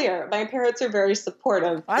be clear, my parents are very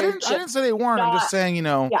supportive. I didn't say they weren't. I'm just saying,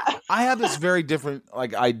 I have this very different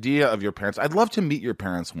idea of your parents. I'd love to meet your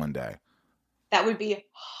parents one day. That would be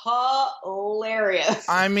hilarious.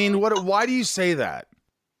 I mean, why do you say that?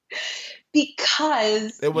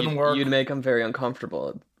 Because it wouldn't work. You'd make them very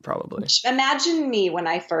uncomfortable, probably. Imagine me when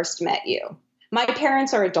I first met you. My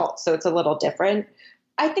parents are adults, so it's a little different.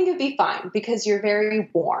 I think it'd be fine because you're very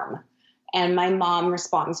warm. And my mom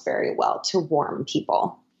responds very well to warm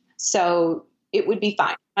people. So it would be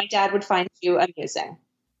fine. My dad would find you amusing.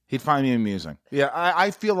 He'd find me amusing. Yeah,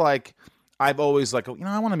 I feel like I've always I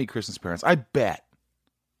want to meet Kristin's parents. I bet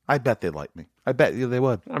they'd like me. I bet they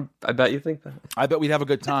would. I bet you think that. I bet we'd have a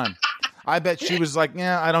good time. I bet she was like,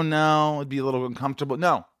 yeah, I don't know. It'd be a little uncomfortable.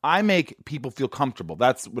 No, I make people feel comfortable.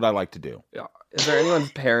 That's what I like to do. Yeah. Is there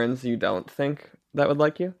anyone's parents you don't think that would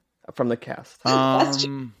like you from the cast?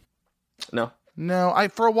 No. No,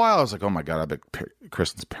 for a while I was like, oh my God, I bet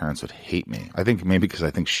Kristin's parents would hate me. I think maybe because I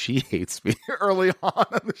think she hates me early on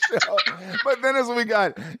in the show. But then as we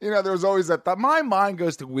got, there was always that thought. My mind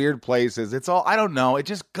goes to weird places. It's all, I don't know. It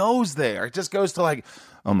just goes there. It just goes to like,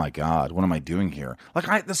 oh my God, what am I doing here? Like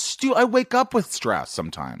I wake up with stress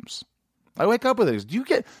sometimes. I wake up with it.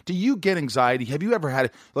 Do you get anxiety? Have you ever had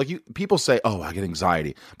it? Like people say, oh, I get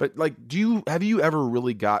anxiety. But like, have you ever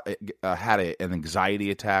really had an anxiety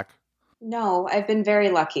attack? No, I've been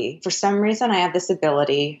very lucky. For some reason, I have this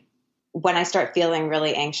ability when I start feeling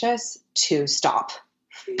really anxious to stop.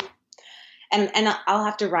 And I'll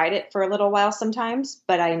have to ride it for a little while sometimes,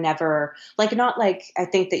 but I never, not like I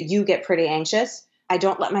think that you get pretty anxious. I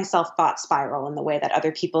don't let myself thought spiral in the way that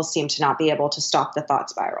other people seem to not be able to stop the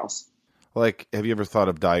thought spirals. Like, have you ever thought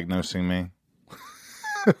of diagnosing me?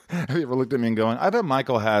 Have you ever looked at me and going, I bet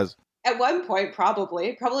Michael has... At one point,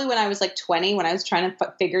 probably when I was like 20, when I was trying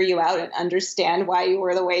to figure you out and understand why you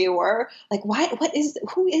were the way you were. Like,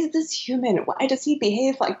 who is this human? Why does he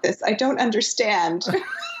behave like this? I don't understand.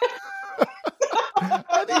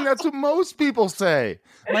 I think that's what most people say.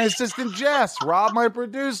 My assistant Jess, Rob, my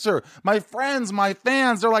producer, my friends, my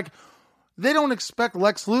fans, they're like, they don't expect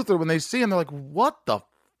Lex Luthor when they see him. They're like, who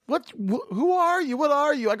are you? What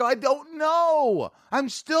are you? I go, I don't know. I'm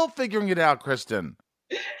still figuring it out, Kristin.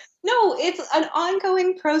 No, it's an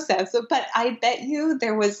ongoing process. But I bet you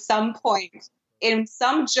there was some point in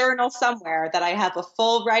some journal somewhere that I have a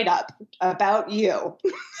full write-up about you.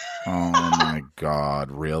 Oh, my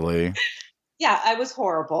God. Really? Yeah, I was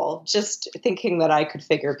horrible just thinking that I could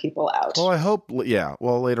figure people out. Well, I hope, yeah.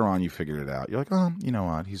 Well, later on you figured it out. You're like, oh, you know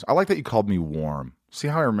what? I like that you called me warm. See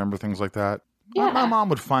how I remember things like that? Yeah. My mom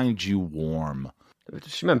would find you warm.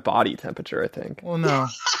 She meant body temperature, I think. Well, no.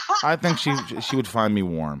 I think she would find me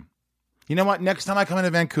warm. You know what? Next time I come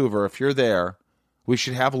into Vancouver, if you're there, we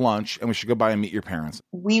should have lunch and we should go by and meet your parents.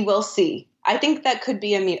 We will see. I think that could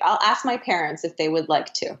be a meet. I'll ask my parents if they would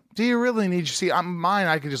like to. Do you really need to see? Mine,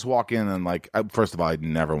 I could just walk in and first of all, I'd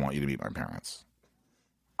never want you to meet my parents.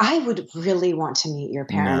 I would really want to meet your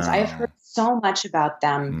parents. No. I've heard so much about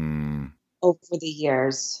them over the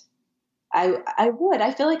years. I would.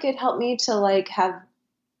 I feel like it'd help me to have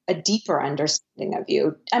a deeper understanding of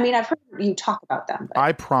you. I mean, I've heard you talk about them. But...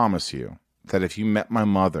 I promise you that if you met my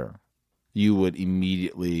mother, you would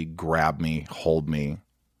immediately grab me, hold me,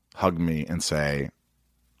 hug me, and say,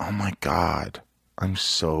 oh my God, I'm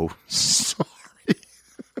so sorry.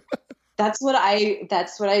 That's what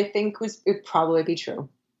I think would probably be true.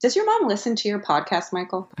 Does your mom listen to your podcast,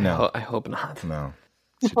 Michael? No. I hope not. No,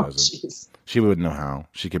 she doesn't. Geez. She wouldn't know how.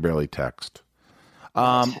 She could barely text.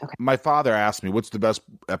 Okay. My father asked me, what's the best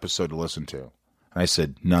episode to listen to? And I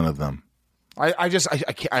said, none of them. I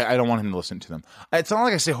don't want him to listen to them. It's not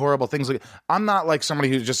like I say horrible things. I'm not like somebody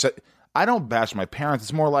who just said, I don't bash my parents.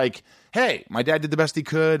 It's more like, hey, my dad did the best he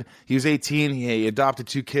could. He was 18. He adopted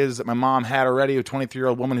 2 kids that my mom had already, a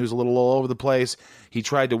 23-year-old woman who's a little all over the place. He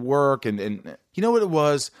tried to work. And you know what it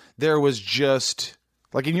was? There was just,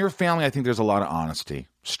 like in your family, I think there's a lot of honesty.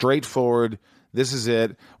 Straightforward. This is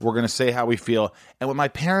it. We're going to say how we feel. And what my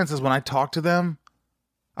parents is when I talk to them,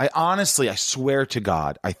 I swear to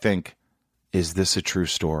God, I think, is this a true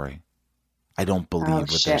story? I don't believe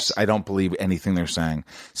I don't believe anything they're saying.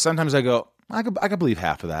 Sometimes I go, I could believe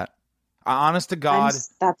half of that. Honest to God,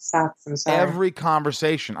 that sucks. I'm sorry. Every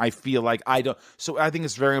conversation, I feel like I don't. So I think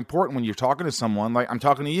it's very important when you're talking to someone, like I'm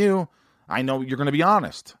talking to you, I know you're going to be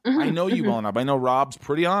honest. Mm-hmm. I know you well enough. I know Rob's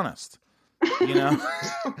pretty honest. You know?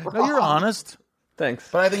 No, you're honest. Thanks.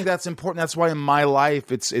 But I think that's important. That's why in my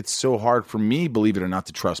life, it's so hard for me, believe it or not,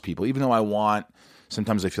 to trust people. Even though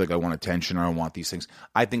sometimes I feel like I want attention or I want these things.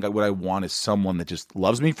 I think what I want is someone that just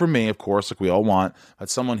loves me for me, of course, like we all want, but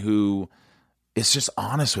someone who is just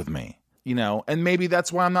honest with me, you know? And maybe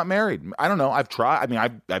that's why I'm not married. I don't know. I've tried. I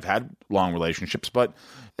mean, I've had long relationships, but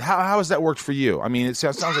how has that worked for you? I mean, it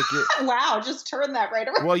sounds like you're... Wow, just turn that right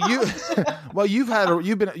around.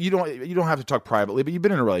 You don't have to talk privately, but you've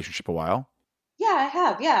been in a relationship a while. Yeah, I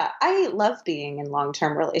have. Yeah. I love being in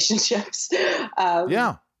long-term relationships.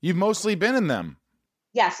 Yeah. You've mostly been in them.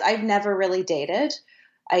 Yes. I've never really dated.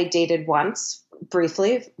 I dated once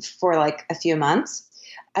briefly for like a few months.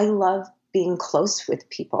 I love being close with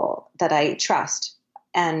people that I trust,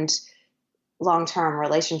 and long-term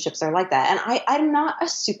relationships are like that. And I'm not a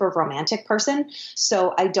super romantic person,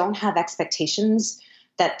 so I don't have expectations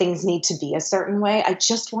that things need to be a certain way. I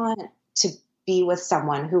just want to be with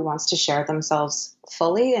someone who wants to share themselves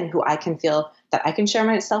fully and who I can feel that I can share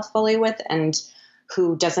myself fully with, and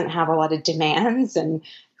who doesn't have a lot of demands and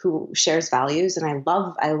who shares values. And I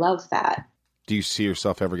love that. Do you see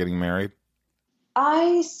yourself ever getting married?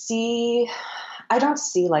 I don't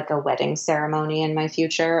see like a wedding ceremony in my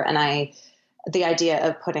future. And the idea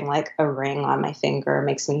of putting like a ring on my finger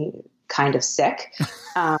makes me kind of sick.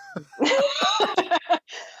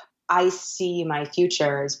 I see my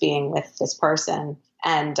future as being with this person.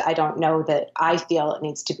 And I don't know that I feel it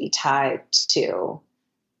needs to be tied to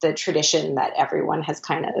the tradition that everyone has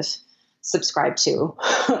kind of subscribed to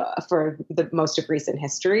for the most of recent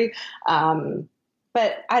history.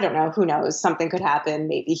 But I don't know, who knows? Something could happen.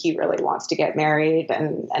 Maybe he really wants to get married.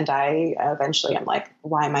 And I eventually am like,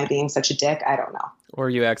 why am I being such a dick? I don't know. Or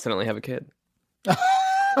you accidentally have a kid.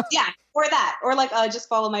 Yeah. Or that. Or like, just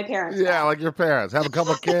follow my parents. Yeah. Like your parents. Have a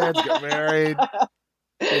couple of kids, get married.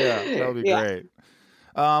 Yeah. That would be great.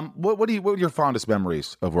 What are your fondest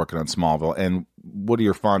memories of working on Smallville? And what are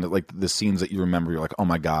your like the scenes that you remember? You're like, oh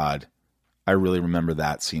my God, I really remember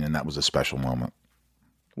that scene. And that was a special moment.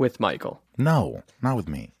 With Michael. No, not with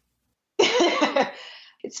me.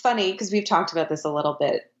 It's funny because we've talked about this a little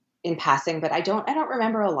bit in passing, but I don't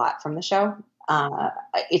remember a lot from the show.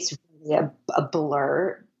 It's really a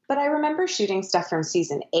blur, but I remember shooting stuff from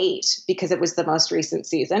season 8 because it was the most recent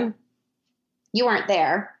season. You weren't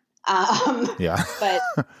there. Yeah. But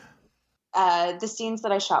the scenes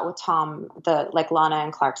that I shot with Tom, the like Lana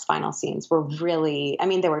and Clark's final scenes were really, I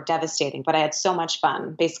mean, they were devastating, but I had so much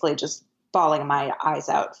fun, basically just bawling my eyes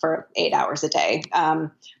out for 8 hours a day.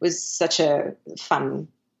 It was such a fun,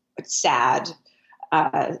 sad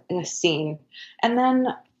scene. And then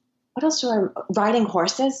what else riding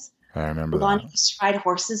horses. I remember Lana that. used to ride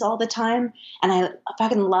horses all the time, and I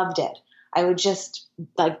fucking loved it. I would just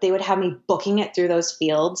like, they would have me booking it through those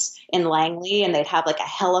fields in Langley, and they'd have like a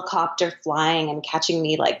helicopter flying and catching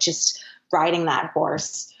me, like just riding that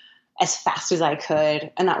horse as fast as I could.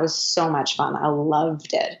 And that was so much fun. I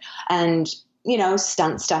loved it. And,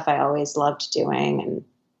 stunt stuff I always loved doing. And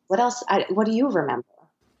what else? What do you remember?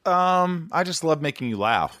 I just love making you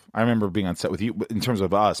laugh. I remember being on set with you in terms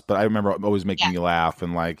of us, but I remember always making you laugh,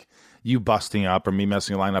 and like you busting up or me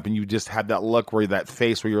messing a line up, and you just had that look where that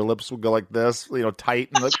face where your lips would go like this, tight,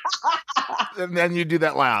 and like, and then you do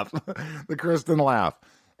that laugh, the Kristin laugh.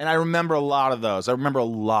 And I remember a lot of those. I remember a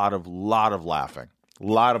lot of laughing. A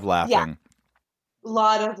lot of laughing. Yeah.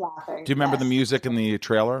 Lot of laughing. Do you remember the music in the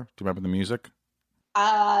trailer? Do you remember the music?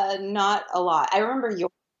 Not a lot. I remember your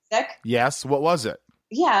music. Yes. What was it?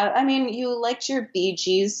 Yeah. I mean, you liked your Bee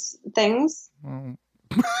Gees things.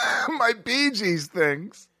 My Bee Gees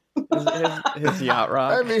things. His yacht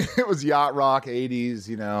rock. I mean, it was yacht rock, 80s,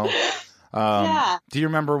 Yeah. Do you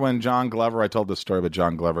remember when John Glover, I told this story, but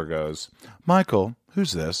John Glover goes, Michael,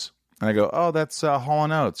 who's this? And I go, oh, that's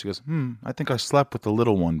Hall & Oates. He goes, I think I slept with the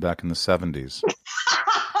little one back in the 70s.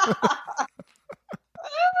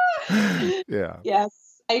 Yeah.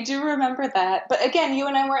 Yes, I do remember that. But again, you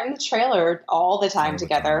and I were in the trailer all the time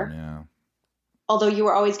together. Yeah. Although you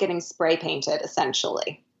were always getting spray painted,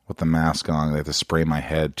 essentially. With the mask on, I have to spray my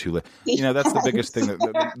head too late. That's the biggest thing.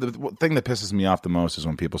 The thing that pisses me off the most is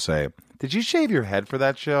when people say, did you shave your head for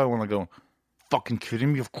that show? I want to go, fucking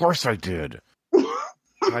kidding me? Of course I did.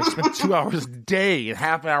 I spent 2 hours a day and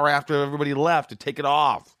half an hour after everybody left to take it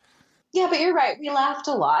off. Yeah, but you're right. We laughed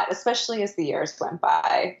a lot, especially as the years went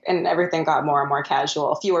by and everything got more and more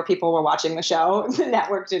casual. Fewer people were watching the show. The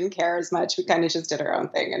network didn't care as much. We kind of just did our own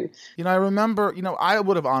thing. And I remember, I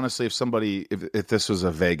would have honestly, if this was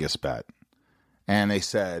a Vegas bet and they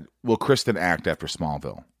said, will Kristin act after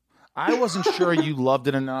Smallville? I wasn't sure you loved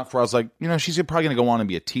it enough where I was like, she's probably going to go on and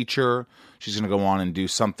be a teacher. She's going to go on and do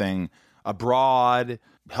something abroad,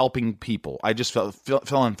 helping people. I just felt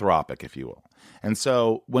philanthropic, if you will. And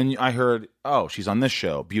so when I heard, oh, she's on this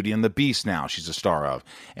show, Beauty and the Beast now, she's a star of,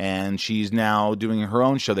 and she's now doing her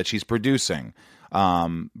own show that she's producing,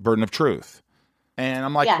 Burden of Truth. And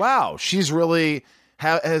I'm like, wow, she's really,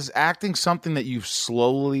 has acting something that you've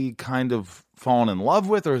slowly kind of fallen in love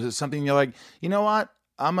with? Or is it something you're like, you know what,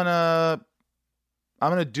 I'm going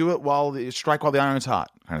to do it strike while the iron's hot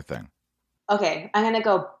kind of thing? Okay, I'm going to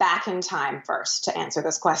go back in time first to answer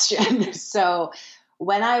this question. So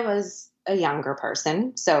when I was a younger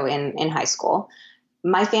person, so in high school,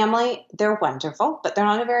 my family, they're wonderful, but they're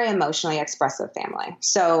not a very emotionally expressive family.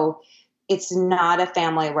 So it's not a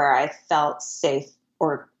family where I felt safe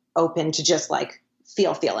or open to just like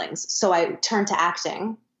feel feelings. So I turned to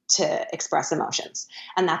acting to express emotions.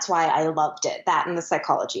 And that's why I loved it, that and the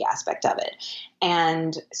psychology aspect of it.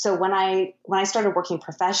 And so when I started working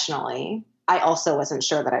professionally, I also wasn't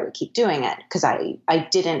sure that I would keep doing it because I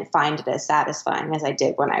didn't find it as satisfying as I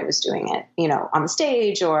did when I was doing it, on the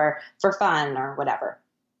stage or for fun or whatever.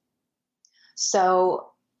 So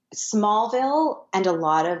Smallville and a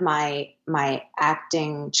lot of my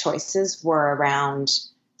acting choices were around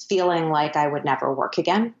feeling like I would never work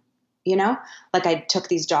again. Like I took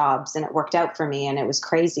these jobs and it worked out for me and it was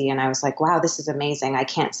crazy. And I was like, wow, this is amazing. I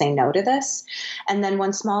can't say no to this. And then when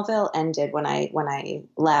Smallville ended, when I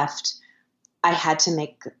left, I had to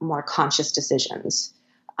make more conscious decisions.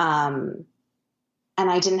 And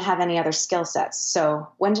I didn't have any other skill sets. So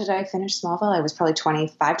when did I finish Smallville? I was probably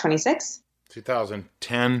 25, 26.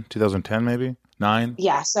 2010 maybe 9.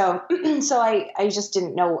 Yeah. So I just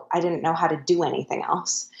didn't know. I didn't know how to do anything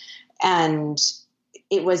else. And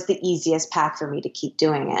it was the easiest path for me to keep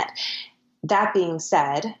doing it. That being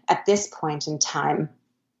said, at this point in time,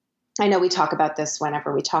 I know we talk about this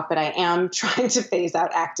whenever we talk, but I am trying to phase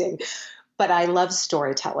out acting. But I love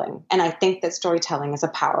storytelling. And I think that storytelling is a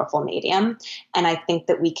powerful medium. And I think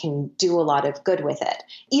that we can do a lot of good with it.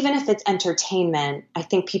 Even if it's entertainment, I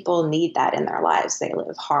think people need that in their lives. They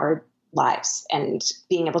live hard lives. And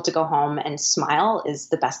being able to go home and smile is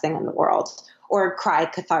the best thing in the world. Or cry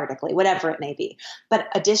cathartically, whatever it may be. But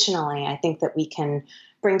additionally, I think that we can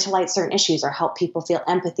bring to light certain issues or help people feel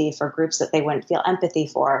empathy for groups that they wouldn't feel empathy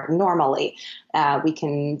for normally. We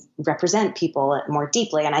can represent people more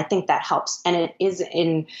deeply, and I think that helps. And it is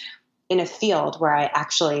in a field where I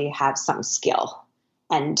actually have some skill,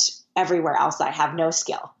 and everywhere else I have no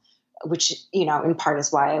skill, which, in part is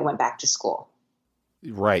why I went back to school.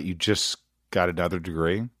 Right. You just got another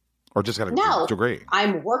degree? Or just got a degree?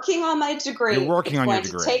 I'm working on my degree. You're working on your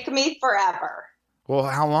degree. It's going to take me forever. Well,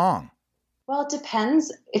 how long? Well, it depends.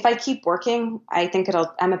 If I keep working, I think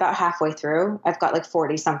I'm about halfway through. I've got like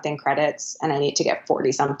 40 something credits and I need to get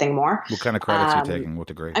 40 something more. What kind of credits are you taking? What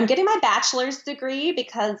degree? I'm getting my bachelor's degree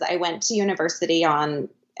because I went to university on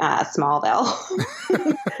Smallville.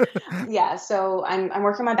 Yeah. So I'm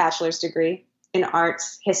working my bachelor's degree in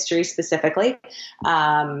arts history specifically.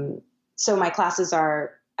 So my classes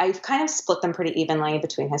I've kind of split them pretty evenly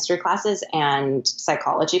between history classes and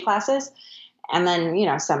psychology classes. And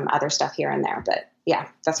then, some other stuff here and there. But yeah,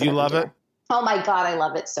 that's what you love it? Oh my God, I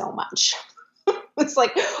love it so much. It's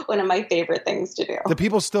like one of my favorite things to do. Do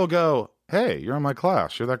people still go, hey, you're in my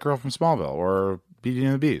class. You're that girl from Smallville or Beauty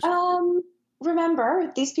and the Beast?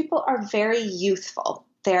 Remember, these people are very youthful.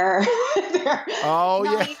 They're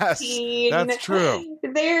oh, 19. Yes, that's true.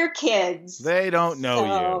 They're kids. They don't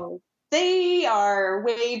know you. They are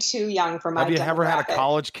way too young for my Have you ever had a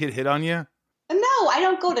college kid hit on you? No, I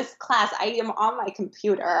don't go to class. I am on my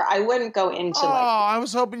computer. I wouldn't go into I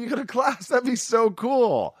was hoping you go to class. That'd be so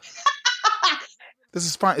cool. This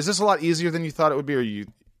is fine. Is this a lot easier than you thought it would be? Or you?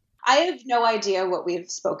 I have no idea what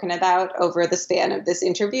we've spoken about over the span of this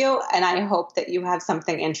interview, and I hope that you have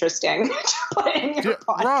something interesting to put in your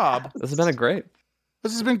podcast. Rob, this has been great.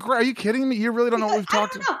 This has been great. Are you kidding me? You really don't know what we've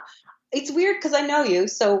talked about? It's weird because I know you,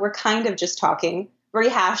 so we're kind of just talking,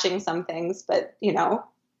 rehashing some things, but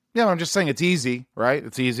Yeah, I'm just saying it's easy, right?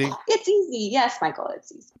 It's easy. It's easy. Yes, Michael,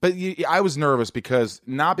 it's easy. But I was nervous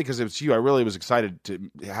not because it was you. I really was excited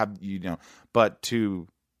to have but to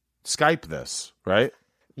Skype this, right?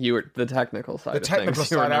 You were the technical side. The technical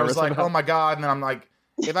side. I was like, oh my God, and then I'm like,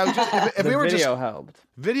 if I was just if we were just video helped.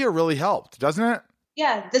 Video really helped, doesn't it?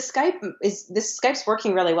 Yeah, Skype's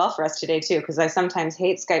working really well for us today too, because I sometimes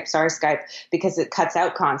hate Skype, sorry Skype, because it cuts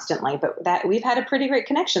out constantly. But that we've had a pretty great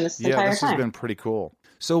connection this entire time. Yeah, this has been pretty cool.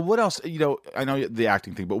 So what else? I know the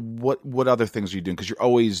acting thing, but what other things are you doing? Because you're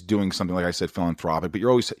always doing something, like I said, philanthropic. But you're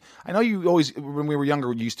always. I know you always, when we were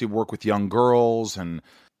younger, you used to work with young girls and.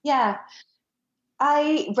 Yeah,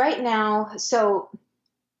 right now. So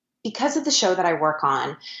because of the show that I work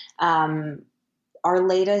on. Our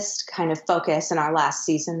latest kind of focus in our last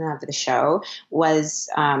season of the show was,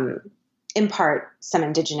 in part, some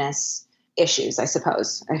Indigenous issues, I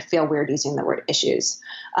suppose. I feel weird using the word issues.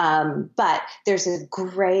 But there's a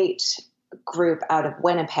great group out of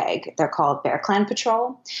Winnipeg. They're called Bear Clan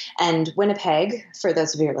Patrol. And Winnipeg, for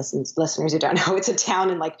those of your listeners who don't know, it's a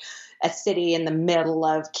town in like a city in the middle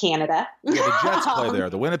of Canada. Yeah, the Jets play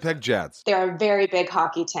there, the Winnipeg Jets. They're a very big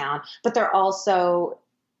hockey town, but they're also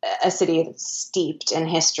a city that's steeped in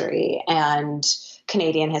history and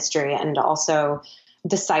Canadian history, and also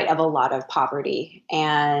the site of a lot of poverty,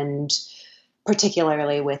 and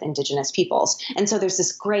particularly with Indigenous peoples. And so there's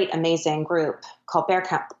this great, amazing group called Bear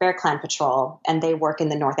Clan Patrol, and they work in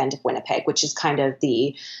the north end of Winnipeg, which is kind of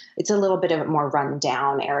it's a little bit of a more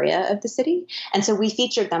run-down area of the city. And so we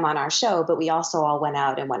featured them on our show, but we also all went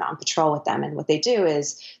out and went on patrol with them. And what they do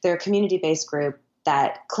is they're a community-based group.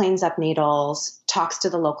 that cleans up needles, talks to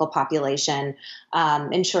the local population,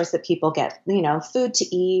 ensures that people get, food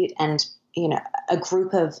to eat and, a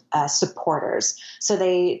group of supporters. So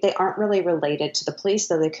they aren't really related to the police,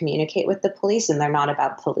 though they communicate with the police, and they're not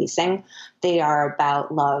about policing. They are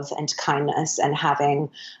about love and kindness and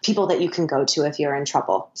having people that you can go to if you're in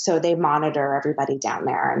trouble. So they monitor everybody down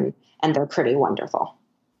there, and they're pretty wonderful.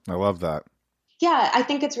 I love that. Yeah, I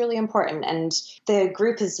think it's really important. And the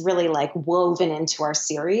group is really like woven into our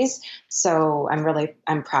series. So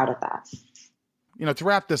I'm proud of that. To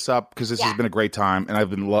wrap this up, because this has been a great time, and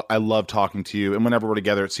I love talking to you. And whenever we're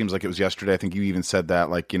together, it seems like it was yesterday. I think you even said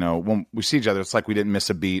that, like, when we see each other, it's like we didn't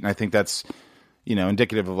miss a beat. And I think that's,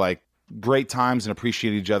 indicative of like great times and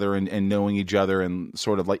appreciate each other and knowing each other, and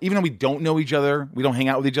sort of like, even though we don't know each other, we don't hang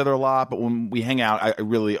out with each other a lot, but when we hang out,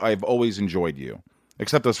 I've always enjoyed you,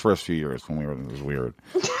 except those first few years when it was weird.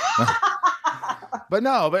 But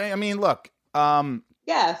I mean, look,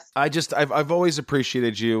 yes. I've always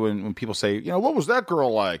appreciated you, and when people say, what was that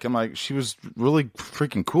girl like? I'm like, she was really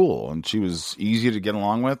freaking cool, and she was easy to get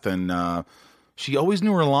along with, and she always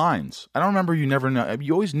knew her lines. I don't remember you never know.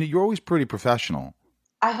 You're always pretty professional.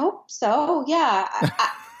 I hope so. Yeah.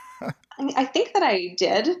 I think that I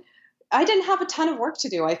did. I didn't have a ton of work to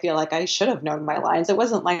do. I feel like I should have known my lines. It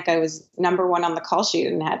wasn't like I was number one on the call sheet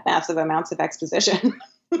and had massive amounts of exposition.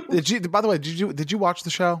 By the way, did you watch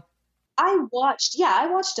the show? I watched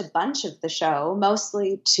a bunch of the show,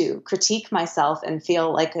 mostly to critique myself and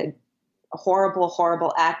feel like a horrible,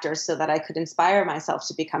 horrible actor so that I could inspire myself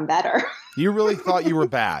to become better. You really thought you were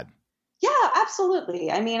bad? Yeah,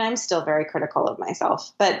 absolutely. I mean, I'm still very critical of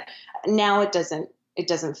myself, but now it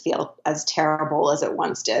doesn't feel as terrible as it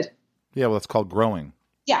once did. Yeah, well, it's called growing.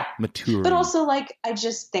 Yeah. Maturity. But also, like, I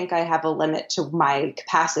just think I have a limit to my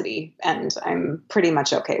capacity, and I'm pretty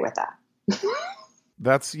much okay with that.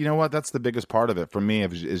 That's, that's the biggest part of it for me,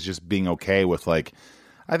 is just being okay with, like,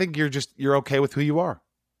 I think you're okay with who you are.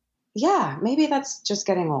 Yeah, maybe that's just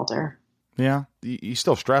getting older. Yeah. You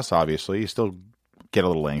still stress, obviously. You still get a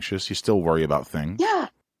little anxious. You still worry about things. Yeah.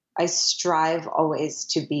 I strive always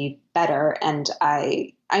to be better, and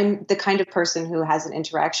I'm the kind of person who has an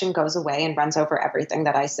interaction, goes away, and runs over everything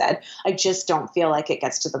that I said. I just don't feel like it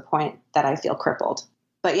gets to the point that I feel crippled.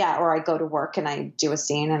 But yeah, or I go to work and I do a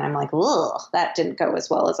scene and I'm like, ugh, that didn't go as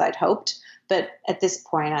well as I'd hoped. But at this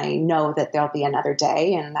point, I know that there'll be another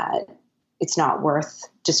day and that it's not worth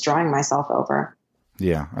destroying myself over.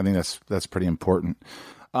 Yeah, I think that's pretty important.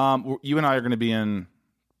 You and I are going to be in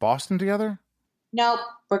Boston together? Nope,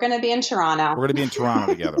 we're going to be in Toronto. We're going to be in Toronto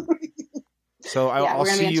together. So I'll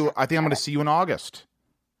see you. I think I'm going to see you in August.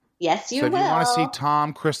 Yes, you will. So if you want to see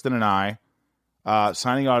Tom, Kristin, and I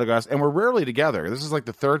signing autographs, and we're rarely together. This is like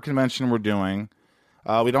the third convention we're doing.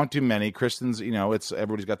 We don't do many. Kristin's, it's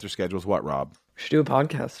everybody's got their schedules. What, Rob? We should do a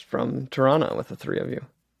podcast from Toronto with the three of you.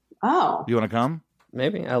 Oh. You want to come?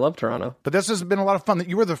 Maybe. I love Toronto. But this has been a lot of fun.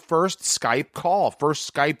 You were the first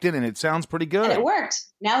Skyped in, and it sounds pretty good. And it worked.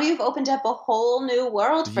 Now you've opened up a whole new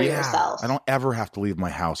world for yourself. I don't ever have to leave my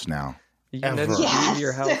house now. You didn't leave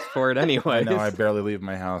your house for it anyway. No, I barely leave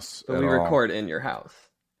my house. But we record in your house.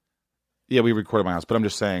 Yeah, we recorded my house, but I'm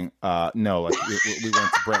just saying, no, like we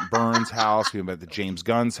went to Brent Burns' house, we went to James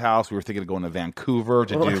Gunn's house, we were thinking of going to Vancouver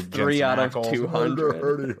to do 3 out of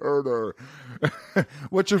 200.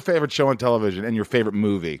 What's your favorite show on television and your favorite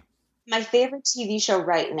movie? My favorite TV show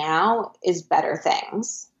right now is Better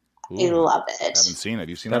Things. Ooh, I love it. I haven't seen it. Have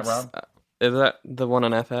you seen that, Rob? Is that the one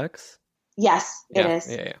on FX? Yes, it is.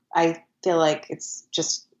 Yeah. I feel like it's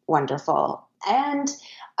just wonderful. And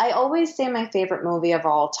I always say my favorite movie of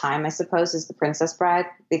all time, I suppose, is The Princess Bride,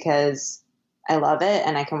 because I love it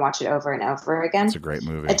and I can watch it over and over again. It's a great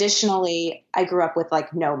movie. Additionally, I grew up with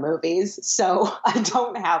like no movies, so I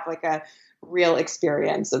don't have like a real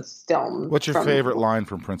experience of film. What's your favorite line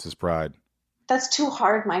from Princess Bride? That's too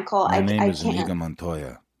hard, Michael. My name is can't. Inigo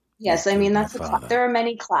Montoya. Yes, I mean, there are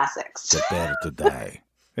many classics. Prepare to die.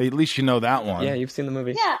 Hey, at least you know that one. Yeah, you've seen the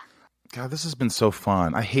movie. Yeah. God, this has been so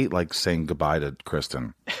fun. I hate like saying goodbye to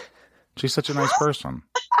Kristin. She's such a nice person.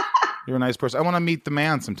 You're a nice person. I want to meet the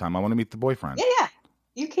man sometime. I want to meet the boyfriend. Yeah.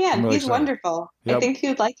 You can. Really He's excited. Wonderful. Yep. I think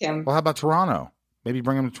you'd like him. Well, how about Toronto? Maybe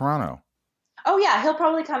bring him to Toronto. Oh yeah, he'll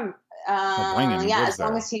probably come. Bring him. Yeah, as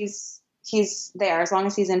long as he's there, as long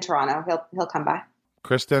as he's in Toronto, he'll come by.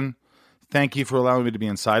 Kristin, thank you for allowing me to be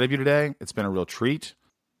inside of you today. It's been a real treat.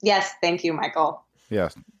 Yes, thank you, Michael.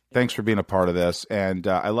 Yes, thanks for being a part of this, and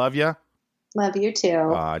I love you. Love you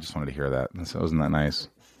too. I just wanted to hear that. Wasn't that nice?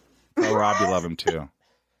 Oh, Rob, you love him too.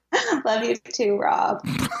 Love you too, Rob.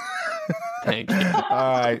 Thank you.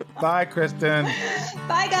 All right, bye, Kristin.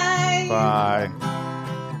 Bye, guys. Bye.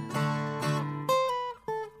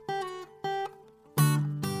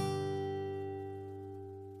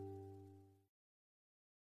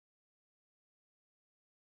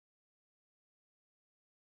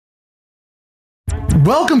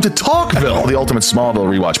 welcome to Talkville, the ultimate Smallville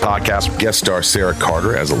rewatch podcast. Guest star Sarah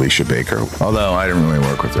Carter as Alicia Baker, although I didn't really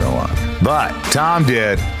work with her a lot. But Tom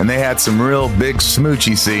did, and they had some real big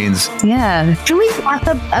smoochy scenes. Yeah. Can we talk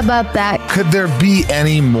about that? Could there be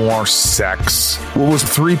any more sex? What was a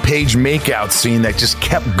 3-page makeout scene that just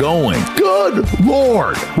kept going? Good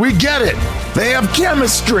Lord. We get it. They have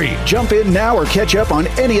chemistry. Jump in now or catch up on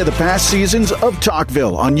any of the past seasons of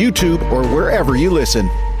Talkville on YouTube or wherever you listen.